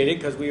appreciate it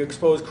because we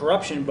expose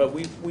corruption, but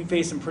we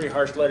face some pretty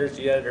harsh letters to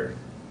the editor.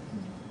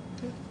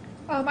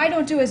 I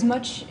don't do as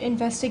much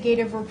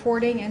investigative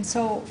reporting, and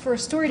so for a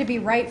story to be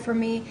right for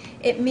me,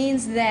 it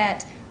means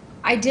that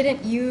I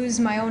didn't use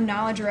my own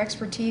knowledge or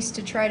expertise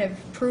to try to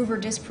prove or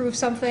disprove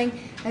something.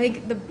 I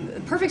think the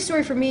perfect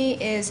story for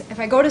me is if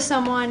I go to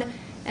someone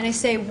and I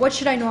say, what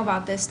should I know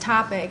about this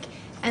topic?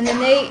 And then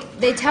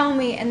they tell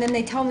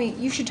me,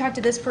 you should talk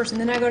to this person.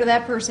 Then I go to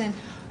that person,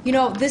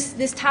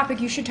 this topic,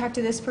 you should talk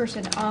to this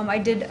person. I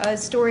did a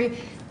story,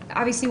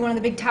 obviously one of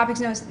the big topics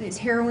now is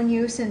heroin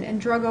use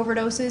and drug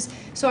overdoses.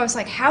 So I was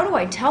like, how do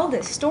I tell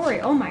this story?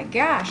 Oh my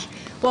gosh.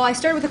 Well, I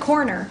started with the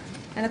coroner.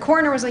 And the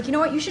coroner was like, you know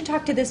what, you should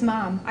talk to this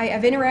mom.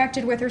 I've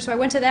interacted with her, so I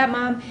went to that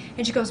mom,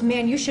 and she goes,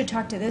 man, you should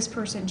talk to this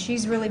person.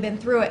 She's really been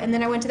through it. And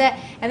then I went to that,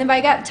 and then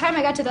by the time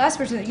I got to the last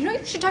person,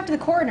 you should talk to the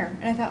coroner.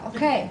 And I thought,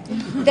 okay,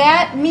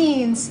 that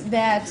means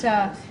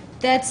that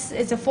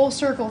it's a full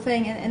circle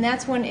thing, and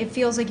that's when it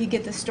feels like you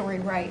get the story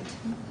right.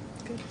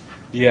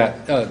 Yeah,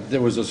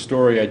 there was a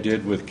story I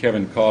did with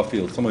Kevin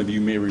Caulfield. Some of you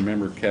may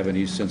remember Kevin.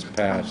 He's since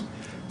passed.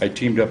 I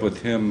teamed up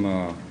with him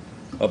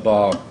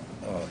about...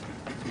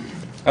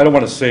 I don't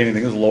want to say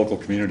anything. It was a local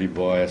community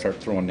boy. I start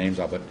throwing names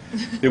out, but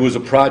it was a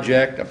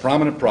project, a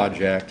prominent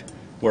project,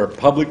 where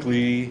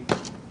publicly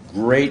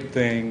great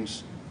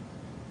things,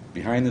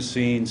 behind the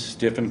scenes,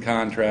 stiffened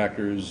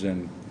contractors,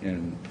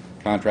 and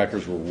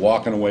contractors were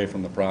walking away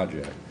from the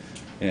project.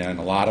 And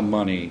a lot of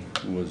money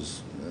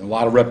was, a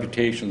lot of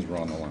reputations were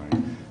on the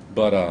line.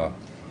 But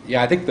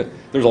yeah, I think that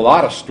there's a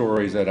lot of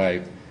stories that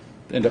I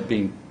end up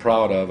being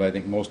proud of. I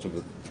think most of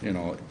it, you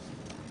know,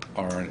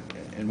 are,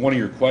 and one of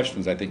your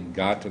questions I think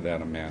got to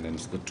that, Amanda, and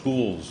it's the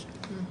tools,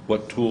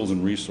 what tools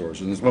and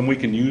resources. And it's when we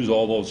can use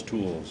all those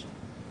tools,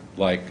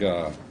 like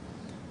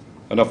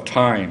enough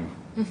time,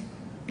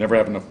 never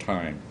have enough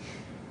time,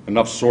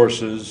 enough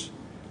sources,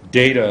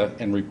 data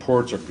and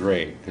reports are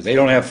great because they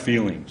don't have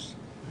feelings.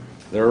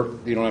 You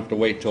don't have to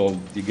wait till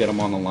you get them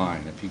on the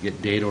line. If you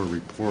get data or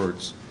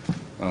reports,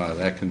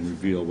 that can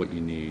reveal what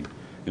you need.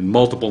 And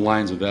multiple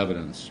lines of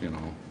evidence, you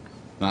know,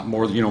 not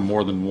more, you know,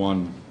 more than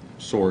one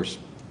source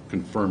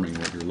confirming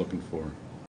what you're looking for.